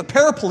 You have a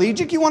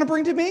paraplegic you want to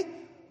bring to me?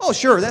 Oh,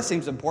 sure, that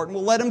seems important.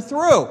 We'll let him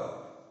through.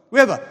 We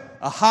have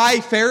a high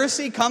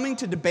Pharisee coming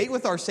to debate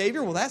with our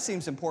Savior. Well, that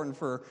seems important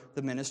for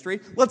the ministry.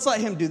 Let's let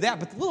him do that.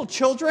 But the little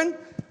children,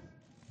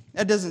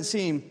 that doesn't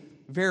seem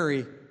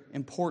very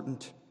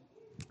important.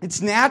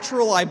 It's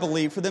natural, I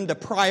believe, for them to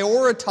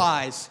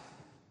prioritize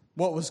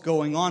what was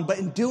going on. But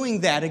in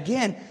doing that,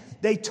 again,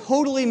 they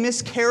totally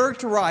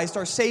mischaracterized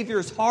our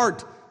Savior's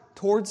heart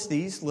towards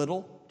these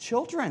little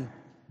children.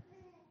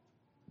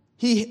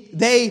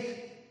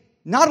 They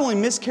not only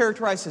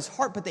mischaracterized his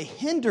heart, but they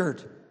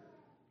hindered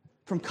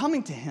from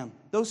coming to him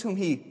those whom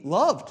he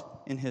loved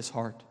in his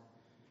heart.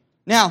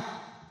 Now,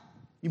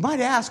 you might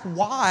ask,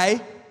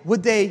 why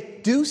would they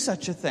do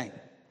such a thing?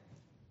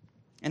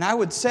 And I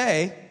would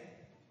say,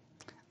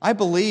 I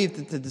believe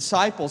that the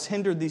disciples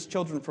hindered these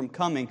children from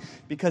coming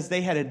because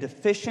they had a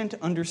deficient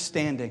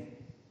understanding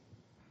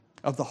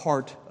of the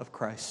heart of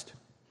Christ.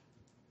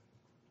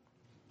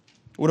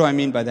 What do I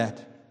mean by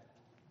that?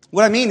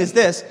 What I mean is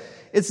this: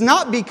 it's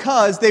not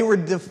because they were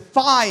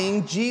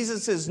defying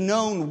Jesus'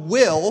 known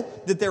will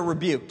that they're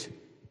rebuked.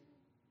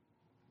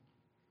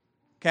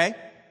 Okay?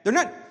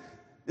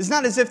 It's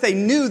not as if they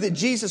knew that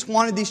Jesus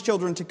wanted these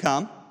children to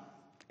come,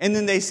 and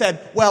then they said,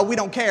 well, we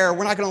don't care,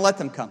 we're not going to let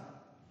them come.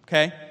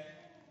 Okay?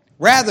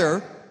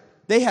 Rather,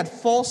 they had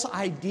false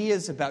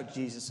ideas about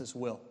Jesus'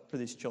 will for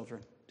these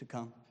children to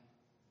come.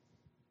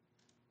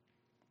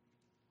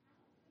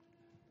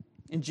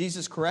 And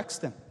Jesus corrects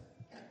them.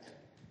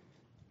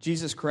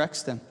 Jesus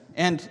corrects them.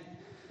 And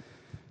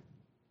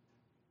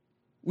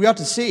we ought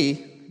to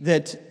see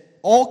that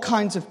all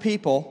kinds of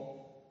people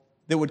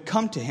that would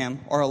come to him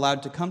are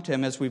allowed to come to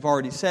him, as we've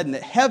already said, and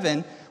that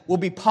heaven will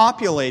be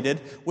populated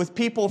with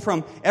people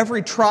from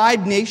every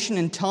tribe, nation,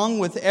 and tongue,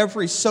 with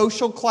every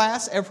social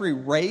class, every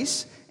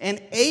race,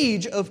 and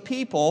age of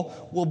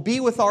people will be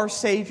with our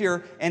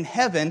Savior in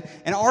heaven,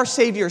 and our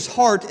Savior's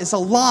heart is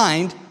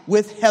aligned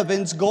with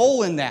heaven's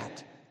goal in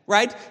that,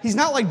 right? He's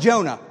not like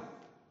Jonah,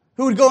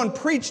 who would go and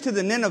preach to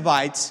the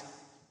Ninevites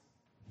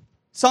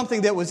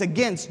something that was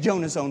against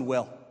Jonah's own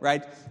will,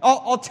 right?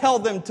 I'll tell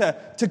them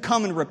to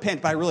come and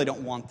repent, but I really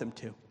don't want them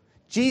to.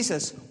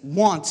 Jesus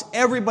wants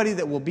everybody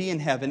that will be in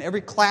heaven, every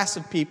class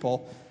of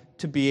people,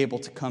 to be able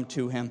to come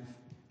to him.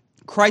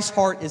 Christ's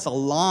heart is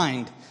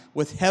aligned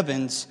with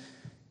heaven's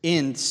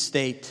end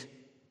state.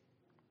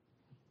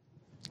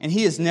 And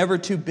he is never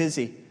too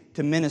busy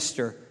to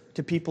minister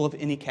to people of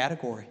any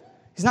category.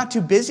 He's not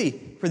too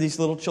busy for these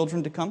little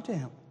children to come to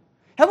him.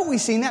 Haven't we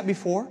seen that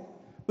before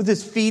with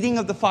his feeding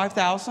of the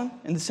 5,000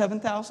 and the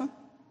 7,000?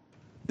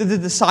 That the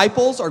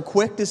disciples are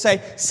quick to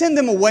say, send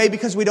them away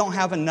because we don't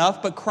have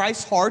enough. But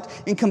Christ's heart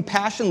in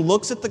compassion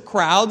looks at the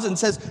crowds and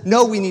says,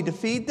 no, we need to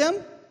feed them.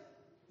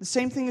 The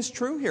same thing is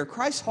true here.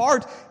 Christ's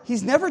heart,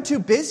 he's never too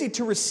busy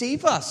to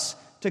receive us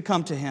to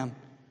come to him.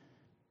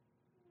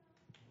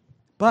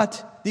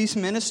 But these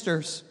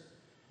ministers,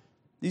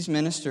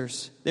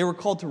 they were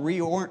called to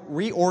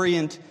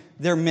reorient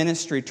their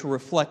ministry to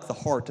reflect the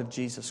heart of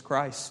Jesus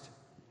Christ.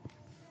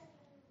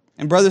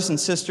 And brothers and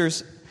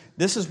sisters,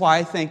 this is why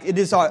I think it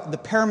is the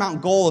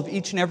paramount goal of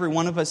each and every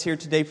one of us here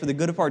today, for the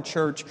good of our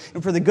church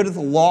and for the good of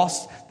the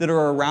lost that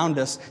are around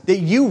us, that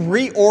you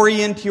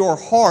reorient your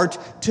heart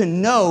to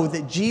know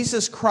that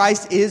Jesus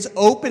Christ is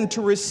open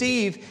to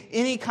receive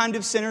any kind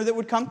of sinner that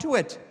would come to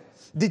it.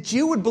 That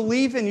you would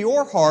believe in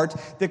your heart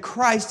that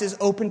Christ is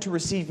open to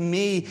receive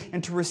me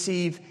and to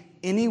receive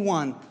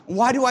anyone.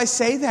 Why do I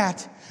say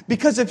that?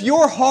 Because if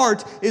your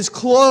heart is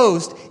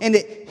closed and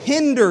it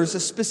hinders a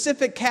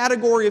specific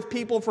category of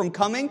people from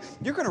coming,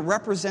 you're going to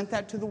represent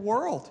that to the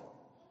world.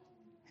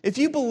 If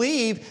you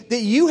believe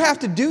that you have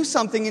to do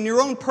something in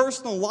your own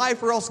personal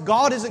life or else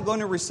God isn't going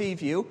to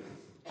receive you,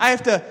 I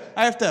have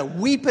to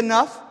weep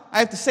enough, I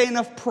have to say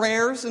enough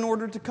prayers in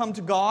order to come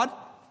to God,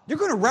 you're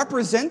going to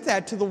represent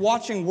that to the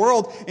watching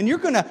world, and you're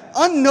going to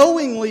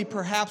unknowingly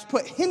perhaps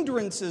put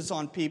hindrances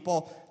on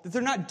people that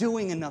they're not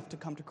doing enough to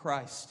come to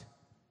Christ.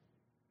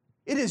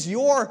 It is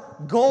your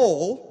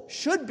goal,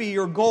 should be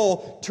your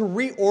goal, to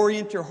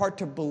reorient your heart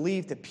to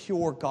believe the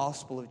pure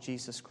gospel of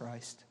Jesus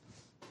Christ.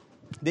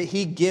 That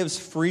he gives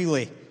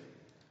freely.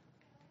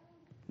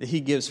 That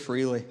he gives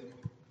freely.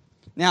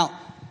 Now,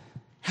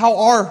 how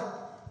our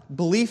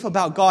belief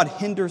about God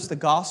hinders the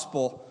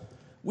gospel,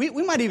 we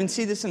might even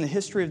see this in the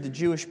history of the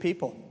Jewish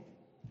people.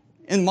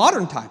 In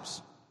modern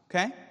times,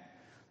 okay?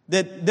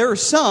 That there are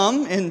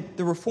some in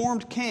the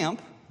Reformed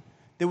camp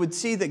that would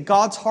see that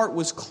God's heart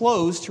was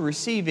closed to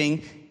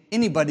receiving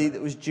anybody that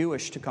was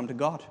Jewish to come to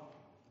God.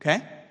 Okay?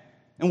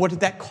 And what did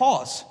that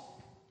cause?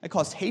 It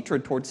caused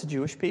hatred towards the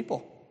Jewish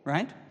people,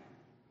 right?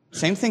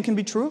 Same thing can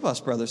be true of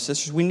us, brothers and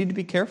sisters. We need to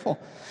be careful.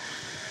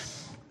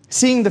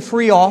 Seeing the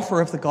free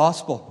offer of the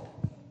gospel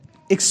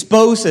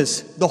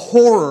exposes the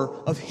horror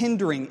of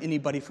hindering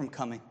anybody from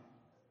coming.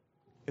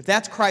 If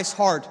that's Christ's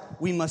heart,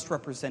 we must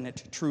represent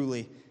it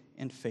truly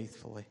and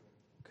faithfully.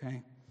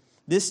 Okay?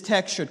 This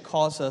text should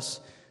cause us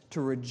to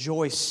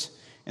rejoice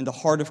in the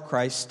heart of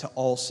Christ to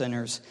all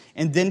sinners,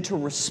 and then to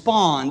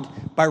respond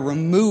by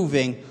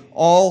removing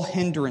all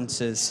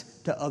hindrances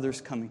to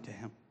others coming to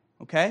him.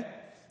 Okay?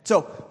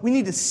 So we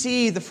need to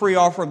see the free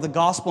offer of the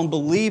gospel and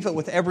believe it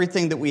with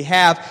everything that we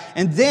have,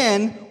 and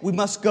then we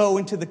must go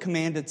into the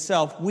command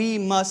itself. We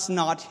must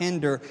not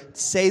hinder.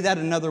 To say that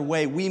another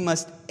way, we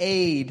must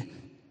aid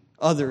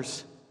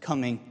others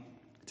coming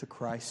to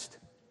Christ.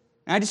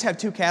 And I just have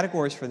two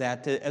categories for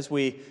that as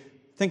we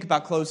think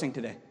about closing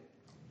today.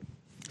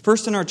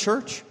 First, in our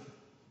church,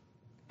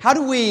 how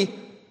do we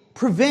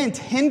prevent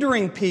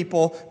hindering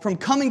people from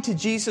coming to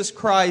Jesus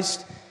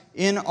Christ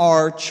in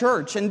our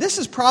church? And this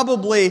is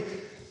probably,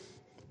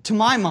 to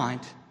my mind,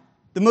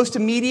 the most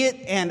immediate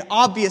and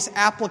obvious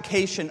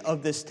application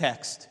of this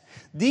text.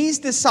 These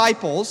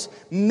disciples,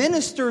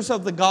 ministers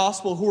of the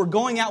gospel who are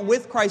going out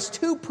with Christ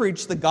to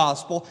preach the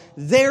gospel,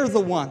 they're the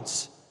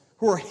ones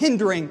who are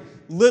hindering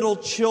little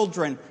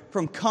children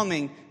from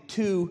coming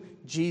to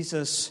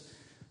Jesus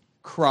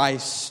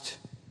Christ.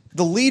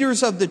 The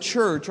leaders of the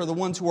church are the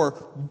ones who are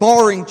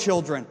barring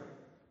children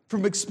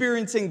from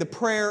experiencing the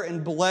prayer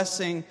and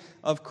blessing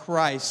of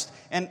Christ.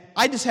 And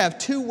I just have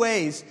two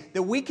ways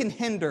that we can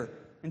hinder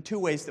and two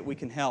ways that we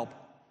can help.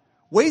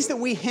 Ways that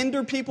we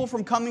hinder people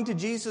from coming to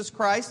Jesus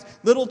Christ,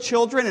 little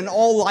children and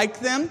all like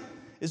them,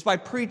 is by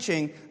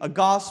preaching a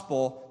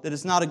gospel that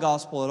is not a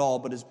gospel at all,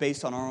 but is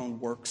based on our own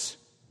works.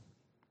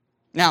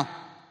 Now,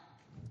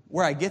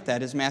 where I get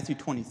that is Matthew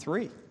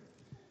 23.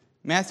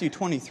 Matthew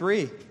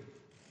 23,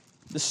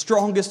 the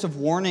strongest of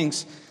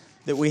warnings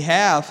that we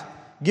have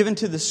given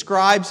to the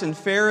scribes and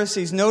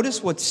Pharisees.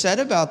 Notice what's said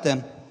about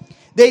them.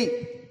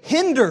 They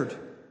hindered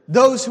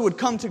those who would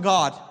come to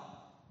God.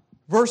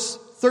 Verse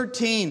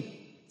 13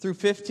 through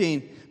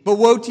 15. But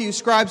woe to you,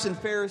 scribes and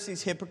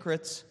Pharisees,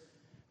 hypocrites,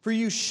 for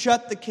you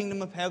shut the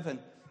kingdom of heaven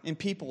in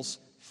people's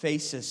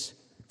faces.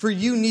 For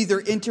you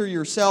neither enter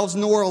yourselves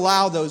nor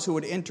allow those who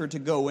would enter to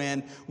go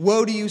in.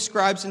 Woe to you,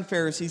 scribes and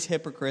Pharisees,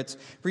 hypocrites,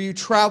 for you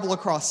travel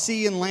across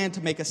sea and land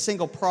to make a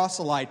single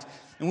proselyte.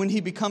 And when he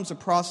becomes a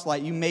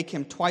proselyte, you make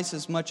him twice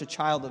as much a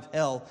child of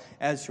hell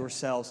as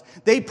yourselves.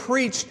 They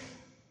preached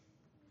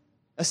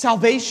a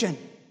salvation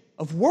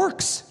of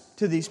works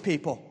to these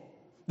people.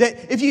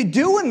 That if you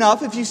do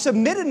enough, if you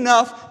submit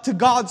enough to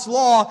God's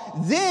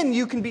law, then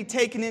you can be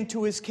taken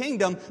into His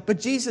kingdom. But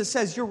Jesus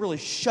says you're really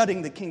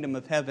shutting the kingdom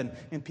of heaven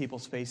in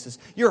people's faces.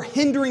 You're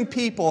hindering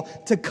people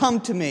to come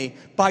to me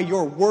by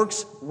your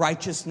works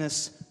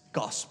righteousness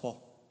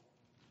gospel.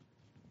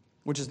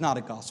 Which is not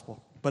a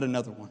gospel, but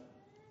another one.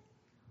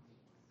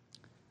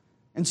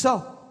 And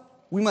so,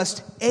 we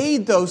must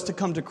aid those to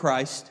come to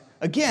Christ,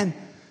 again,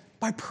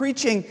 by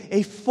preaching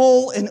a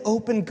full and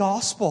open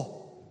gospel.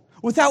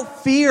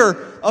 Without fear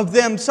of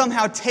them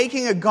somehow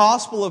taking a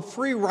gospel of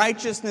free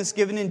righteousness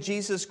given in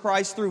Jesus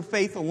Christ through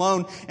faith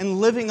alone and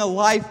living a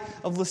life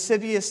of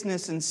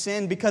lasciviousness and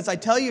sin. Because I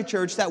tell you,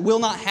 church, that will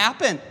not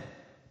happen.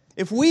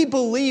 If we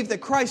believe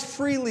that Christ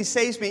freely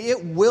saves me,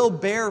 it will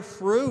bear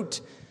fruit.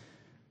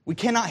 We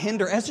cannot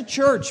hinder as a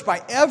church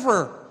by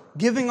ever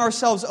giving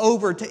ourselves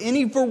over to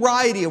any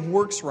variety of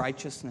works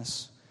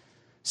righteousness.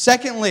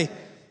 Secondly,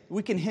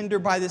 we can hinder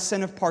by the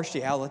sin of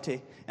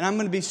partiality. And I'm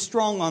going to be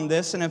strong on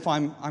this, and if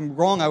I'm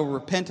wrong, I will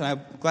repent, and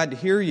I'm glad to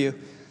hear you.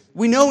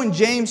 We know in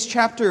James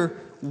chapter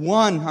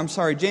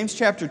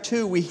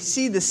 2, we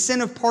see the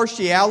sin of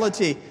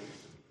partiality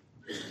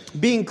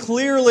being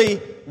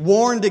clearly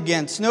warned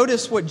against.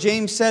 Notice what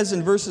James says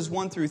in verses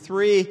 1 through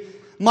 3.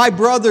 My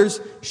brothers,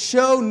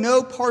 show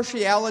no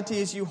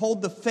partiality as you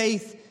hold the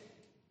faith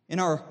in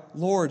our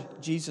Lord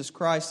Jesus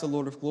Christ, the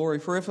Lord of glory.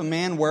 For if a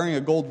man wearing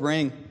a gold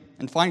ring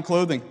and fine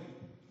clothing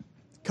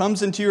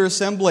comes into your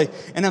assembly,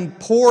 and a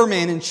poor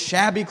man in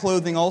shabby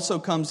clothing also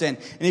comes in,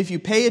 and if you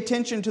pay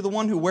attention to the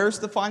one who wears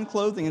the fine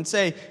clothing and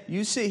say,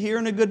 you sit here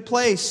in a good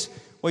place,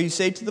 well, you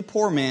say to the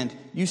poor man,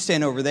 you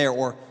stand over there,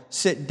 or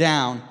sit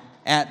down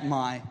at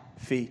my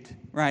feet.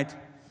 Right?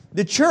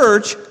 The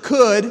church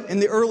could, in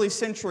the early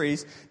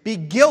centuries, be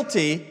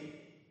guilty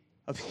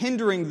of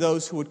hindering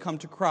those who would come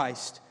to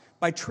Christ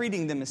by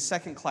treating them as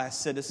second-class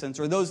citizens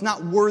or those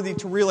not worthy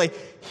to really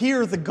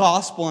hear the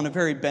gospel in a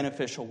very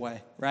beneficial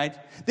way, right?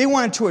 They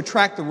wanted to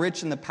attract the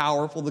rich and the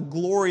powerful, the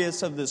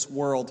glorious of this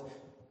world,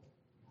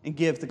 and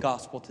give the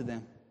gospel to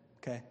them,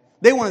 okay?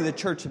 They wanted the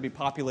church to be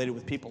populated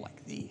with people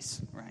like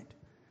these, right?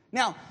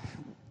 Now,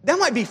 that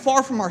might be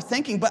far from our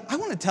thinking, but I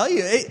want to tell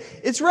you,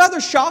 it's rather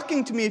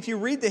shocking to me if you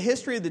read the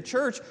history of the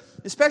church,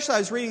 especially I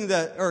was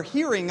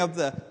hearing of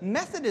the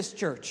Methodist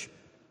Church,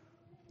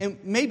 and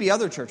maybe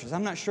other churches,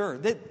 I'm not sure,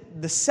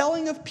 that the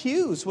selling of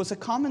pews was a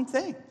common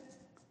thing,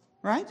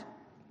 right?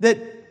 That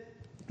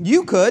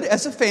you could,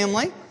 as a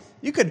family,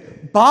 you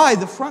could buy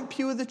the front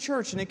pew of the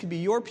church, and it could be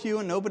your pew,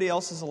 and nobody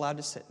else is allowed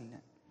to sit in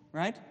it,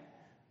 right?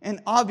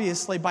 And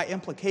obviously, by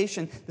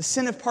implication, the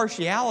sin of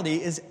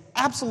partiality is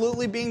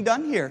absolutely being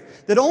done here.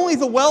 That only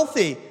the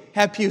wealthy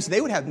have pews. They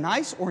would have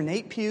nice,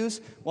 ornate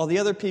pews, while the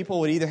other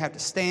people would either have to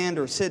stand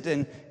or sit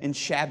in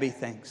shabby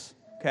things,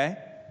 okay?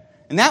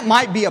 And that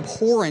might be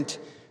abhorrent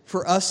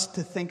for us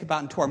to think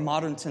about into our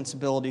modern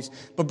sensibilities.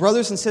 But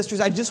brothers and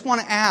sisters, I just want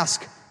to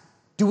ask,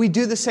 do we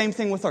do the same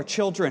thing with our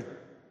children?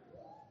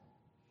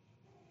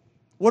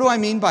 What do I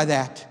mean by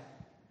that?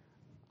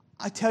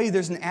 I tell you,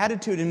 there's an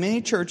attitude in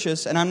many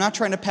churches, and I'm not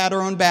trying to pat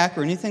our own back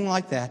or anything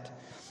like that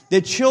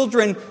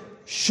children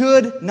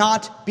should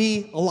not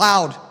be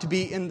allowed to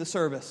be in the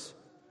service.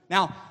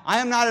 Now, I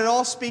am not at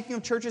all speaking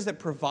of churches that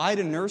provide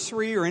a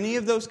nursery or any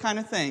of those kind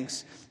of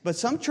things. But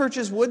some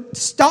churches would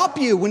stop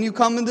you when you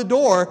come in the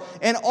door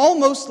and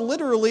almost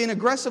literally and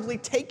aggressively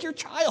take your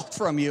child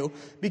from you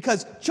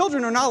because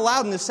children are not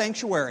allowed in the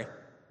sanctuary.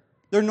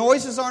 Their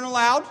noises aren't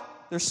allowed.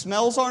 Their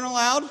smells aren't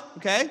allowed.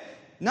 Okay?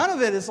 None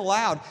of it is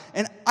allowed.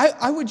 And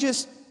I would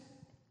just,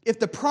 if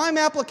the prime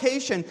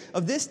application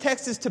of this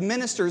text is to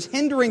ministers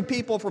hindering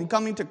people from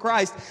coming to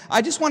Christ,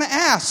 I just want to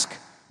ask,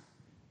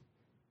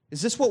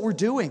 Is this what we're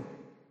doing?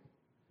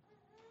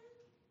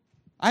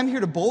 I'm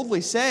here to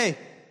boldly say,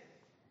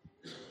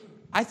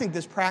 I think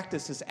this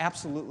practice is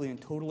absolutely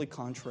and totally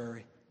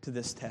contrary to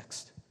this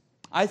text.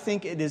 I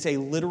think it is a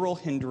literal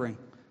hindering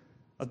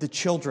of the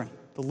children,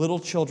 the little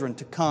children,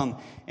 to come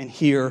and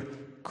hear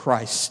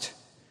Christ.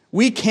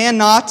 We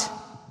cannot,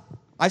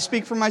 I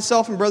speak for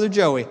myself and Brother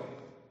Joey,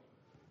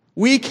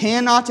 we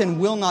cannot and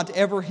will not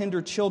ever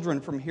hinder children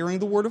from hearing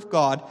the Word of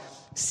God,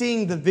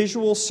 seeing the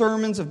visual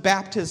sermons of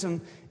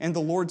baptism and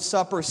the Lord's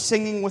Supper,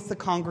 singing with the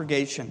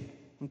congregation.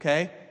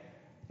 Okay?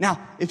 Now,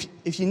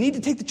 if you need to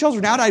take the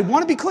children out, I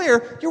want to be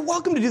clear, you're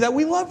welcome to do that.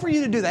 We love for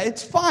you to do that.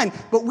 It's fine.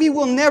 But we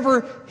will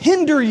never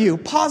hinder you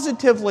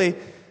positively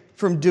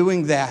from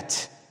doing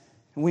that.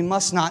 And we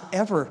must not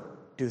ever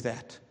do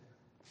that.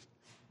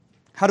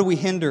 How do we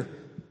hinder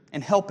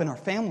and help in our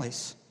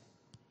families?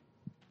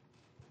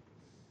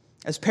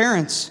 As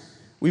parents,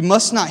 we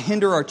must not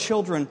hinder our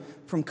children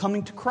from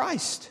coming to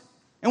Christ.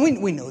 And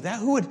we know that.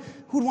 Who would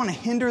want to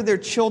hinder their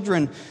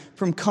children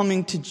from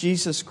coming to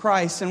Jesus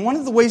Christ? And one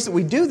of the ways that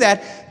we do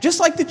that, just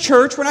like the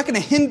church, we're not going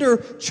to hinder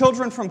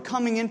children from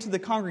coming into the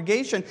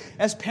congregation.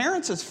 As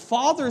parents, as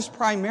fathers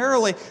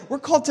primarily, we're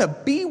called to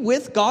be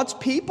with God's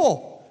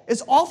people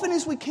as often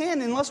as we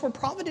can, unless we're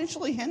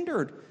providentially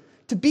hindered,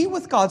 to be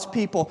with God's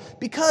people.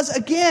 Because,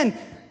 again,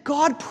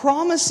 God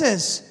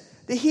promises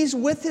that He's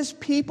with His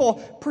people,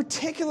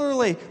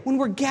 particularly when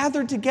we're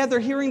gathered together,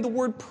 hearing the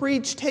Word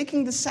preached,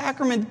 taking the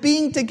sacrament,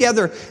 being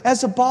together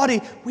as a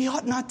body. We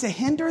ought not to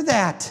hinder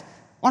that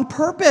on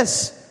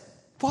purpose.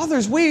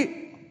 Fathers,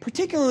 we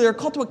particularly are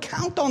called to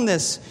account on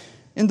this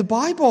in the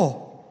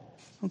Bible.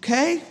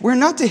 Okay? We're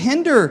not to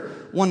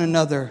hinder one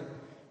another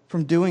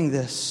from doing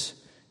this.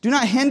 Do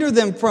not hinder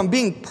them from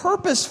being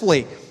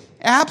purposefully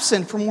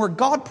absent from where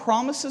God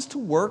promises to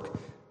work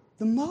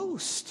the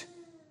most.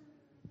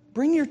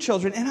 Bring your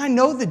children. And I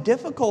know the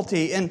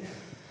difficulty and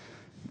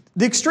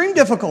the extreme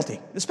difficulty,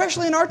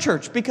 especially in our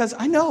church, because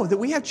I know that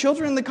we have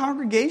children in the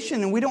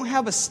congregation and we don't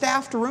have a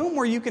staffed room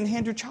where you can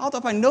hand your child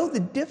off. I know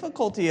the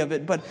difficulty of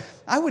it, but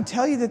I would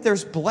tell you that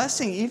there's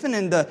blessing even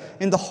in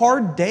the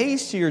hard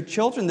days to your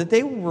children, that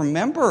they will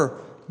remember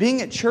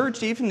being at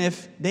church even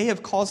if they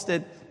have caused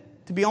it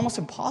to be almost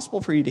impossible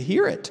for you to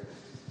hear it.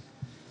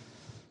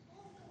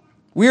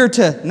 We are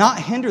to not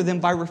hinder them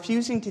by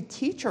refusing to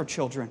teach our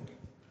children,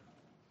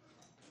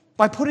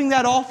 by putting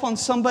that off on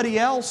somebody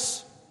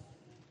else.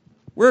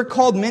 We're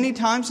called many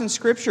times in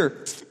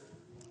Scripture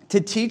to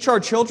teach our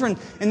children,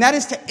 and that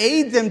is to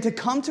aid them to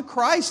come to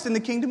Christ in the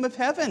kingdom of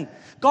heaven.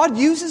 God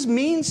uses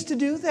means to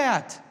do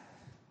that.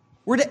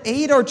 We're to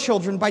aid our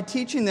children by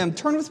teaching them.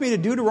 Turn with me to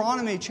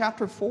Deuteronomy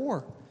chapter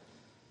 4.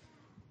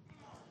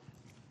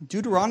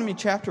 Deuteronomy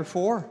chapter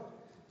 4.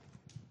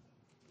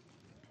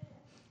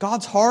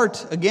 God's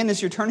heart, again,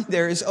 as you're turning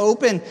there, is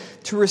open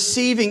to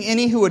receiving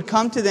any who would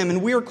come to them.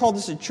 And we are called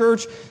as a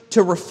church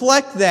to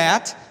reflect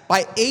that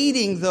by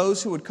aiding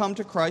those who would come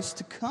to Christ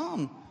to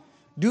come.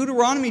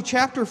 Deuteronomy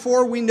chapter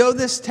 4, we know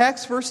this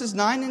text, verses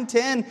 9 and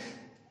 10.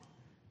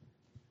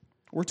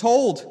 We're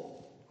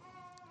told,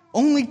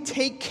 only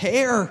take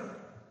care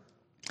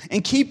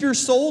and keep your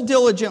soul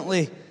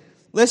diligently,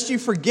 lest you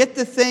forget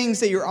the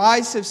things that your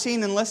eyes have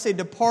seen, unless they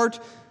depart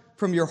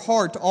from your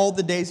heart all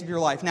the days of your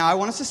life. Now, I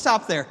want us to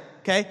stop there.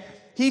 Okay?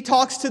 He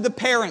talks to the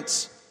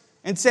parents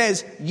and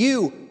says,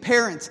 you,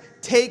 parents,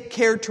 take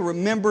care to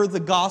remember the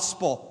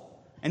gospel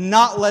and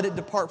not let it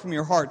depart from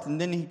your heart. And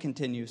then he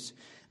continues,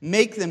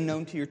 make them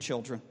known to your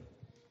children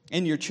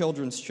and your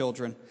children's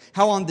children.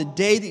 How on the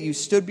day that you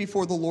stood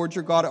before the Lord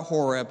your God at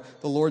Horeb,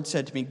 the Lord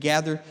said to me,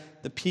 gather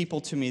the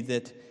people to me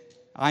that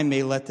I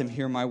may let them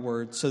hear my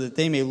word, so that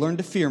they may learn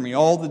to fear me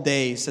all the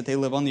days that they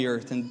live on the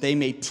earth, and they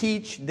may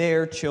teach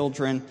their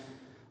children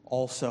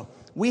also.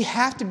 We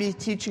have to be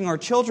teaching our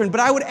children.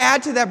 But I would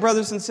add to that,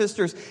 brothers and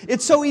sisters,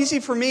 it's so easy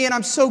for me, and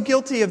I'm so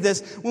guilty of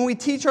this. When we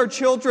teach our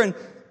children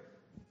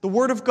the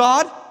Word of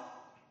God,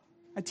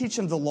 I teach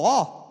them the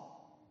law.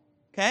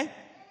 Okay?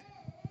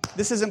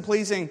 This isn't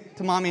pleasing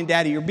to mommy and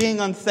daddy. You're being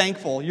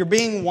unthankful. You're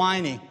being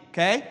whiny.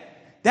 Okay?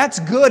 That's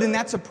good and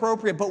that's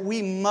appropriate, but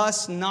we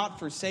must not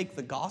forsake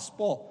the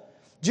gospel.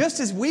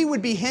 Just as we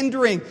would be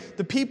hindering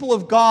the people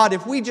of God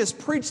if we just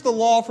preach the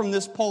law from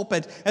this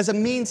pulpit as a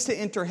means to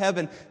enter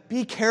heaven,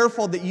 be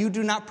careful that you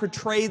do not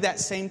portray that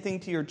same thing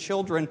to your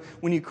children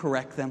when you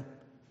correct them.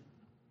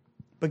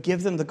 But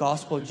give them the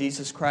gospel of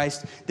Jesus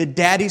Christ. That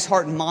daddy's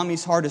heart and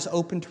mommy's heart is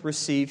open to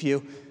receive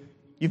you.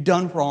 You've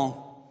done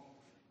wrong.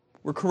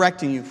 We're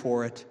correcting you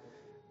for it.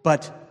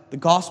 But the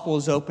gospel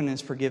is open and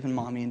has forgiven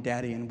mommy and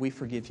daddy, and we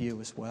forgive you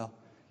as well.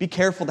 Be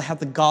careful to have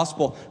the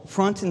gospel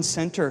front and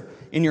center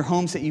in your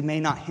homes, that you may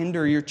not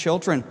hinder your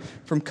children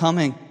from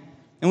coming.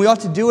 And we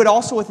ought to do it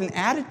also with an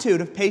attitude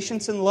of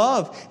patience and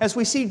love. As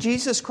we see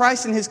Jesus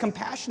Christ in His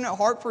compassionate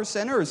heart for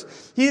sinners.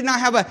 He did not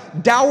have a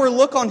dour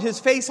look on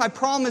His face, I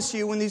promise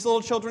you, when these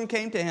little children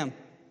came to Him.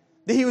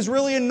 That He was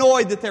really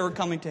annoyed that they were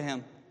coming to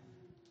Him.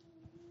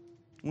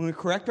 When we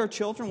correct our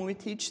children, when we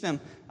teach them,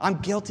 I'm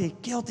guilty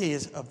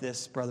of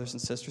this, brothers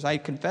and sisters. I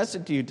confess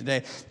it to you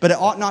today, but it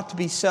ought not to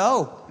be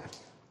so.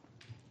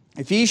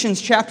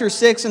 Ephesians chapter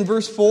 6 and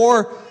verse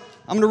 4,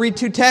 I'm going to read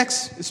two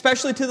texts,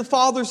 especially to the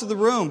fathers of the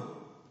room.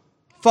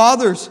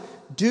 Fathers,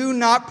 do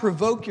not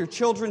provoke your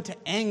children to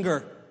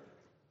anger,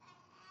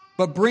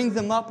 but bring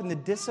them up in the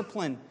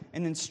discipline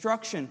and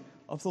instruction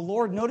of the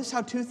Lord. Notice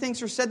how two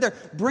things are said there.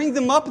 Bring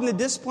them up in the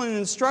discipline and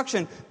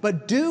instruction,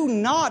 but do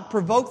not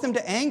provoke them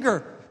to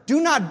anger. Do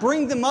not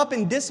bring them up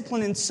in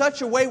discipline in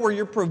such a way where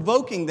you're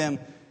provoking them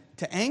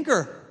to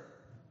anger.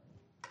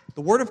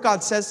 The Word of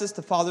God says this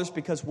to fathers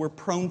because we're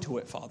prone to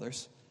it,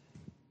 fathers.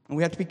 And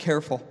we have to be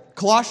careful.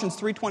 Colossians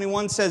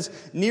 3:21 says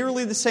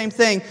nearly the same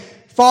thing.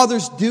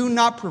 Fathers, do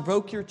not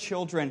provoke your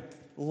children,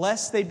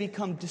 lest they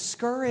become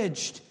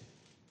discouraged.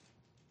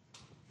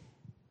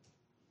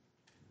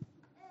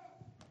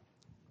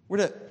 We're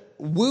to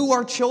woo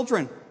our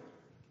children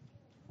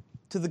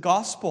to the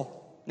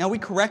gospel. Now, we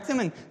correct them,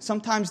 and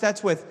sometimes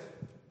that's with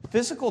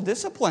physical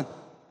discipline.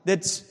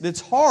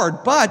 That's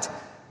hard, but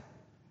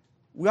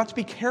we ought to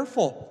be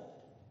careful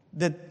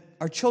that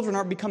our children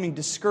aren't becoming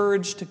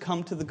discouraged to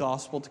come to the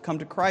gospel, to come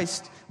to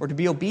Christ, or to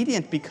be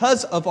obedient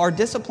because of our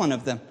discipline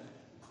of them.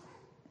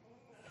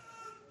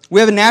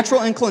 We have a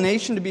natural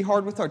inclination to be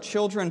hard with our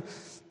children,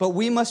 but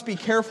we must be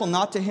careful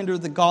not to hinder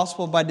the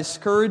gospel by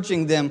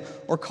discouraging them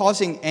or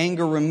causing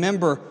anger.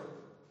 Remember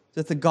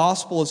that the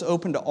gospel is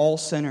open to all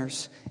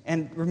sinners.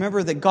 And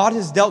remember that God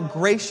has dealt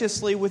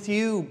graciously with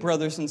you,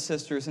 brothers and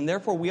sisters, and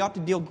therefore we ought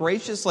to deal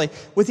graciously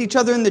with each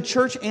other in the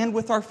church and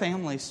with our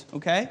families,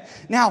 okay?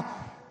 Now,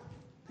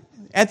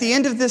 at the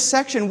end of this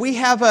section, we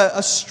have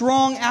a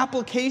strong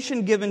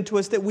application given to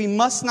us that we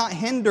must not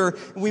hinder.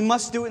 We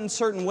must do it in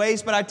certain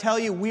ways, but I tell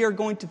you, we are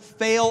going to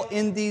fail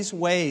in these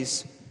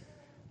ways.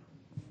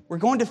 We're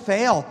going to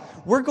fail.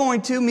 We're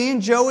going to, me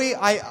and Joey,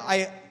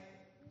 I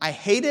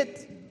hate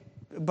it,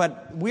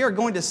 but we are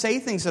going to say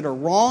things that are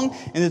wrong,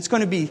 and it's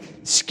going to be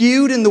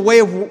skewed in the way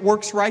of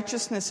works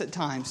righteousness at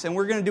times. And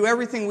we're going to do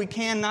everything we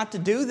can not to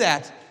do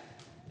that.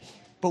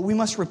 But we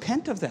must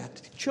repent of that.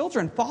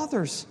 Children,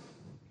 fathers,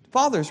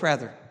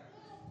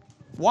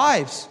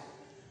 wives,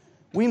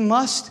 we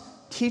must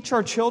teach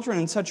our children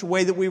in such a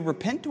way that we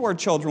repent to our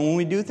children when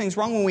we do things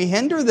wrong, when we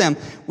hinder them.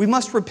 We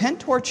must repent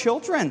to our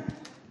children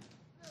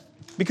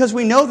because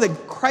we know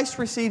that Christ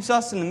receives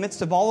us in the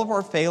midst of all of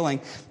our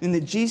failing and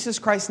that Jesus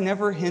Christ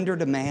never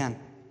hindered a man,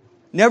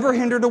 never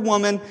hindered a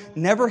woman,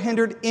 never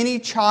hindered any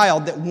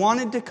child that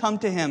wanted to come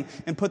to Him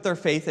and put their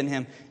faith in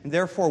Him. And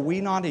therefore,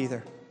 we not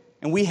either.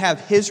 And we have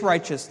His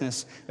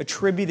righteousness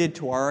attributed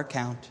to our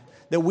account.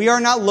 That we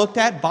are not looked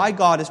at by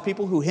God as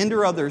people who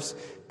hinder others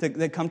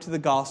that come to the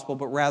gospel,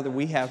 but rather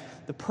we have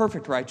the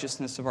perfect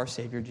righteousness of our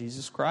Savior,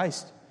 Jesus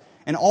Christ.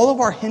 And all of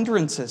our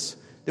hindrances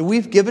that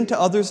we've given to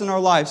others in our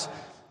lives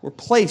were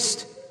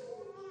placed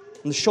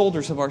on the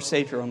shoulders of our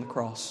Savior on the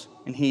cross.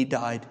 And He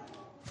died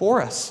for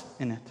us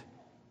in it.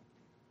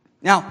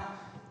 Now,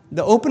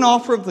 the open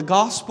offer of the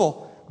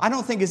gospel, I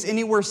don't think is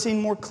anywhere seen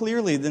more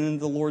clearly than in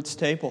the Lord's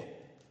table.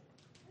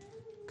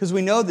 Because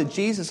we know that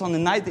Jesus, on the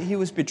night that He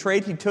was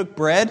betrayed, He took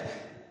bread,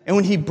 and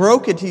when He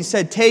broke it, He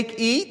said, "Take,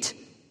 eat."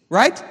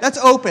 Right? That's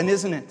open,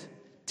 isn't it?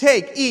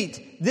 Take,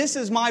 eat. This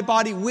is my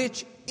body,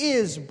 which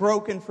is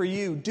broken for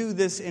you. Do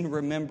this in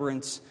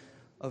remembrance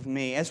of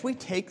me. As we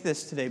take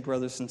this today,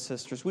 brothers and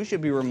sisters, we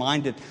should be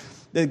reminded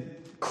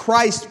that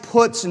Christ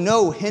puts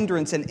no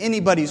hindrance in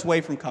anybody's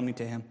way from coming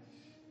to Him.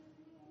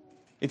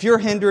 If you're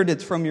hindered,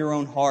 it's from your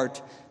own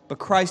heart. But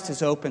Christ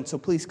is open, so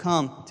please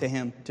come to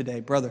Him today,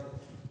 brother.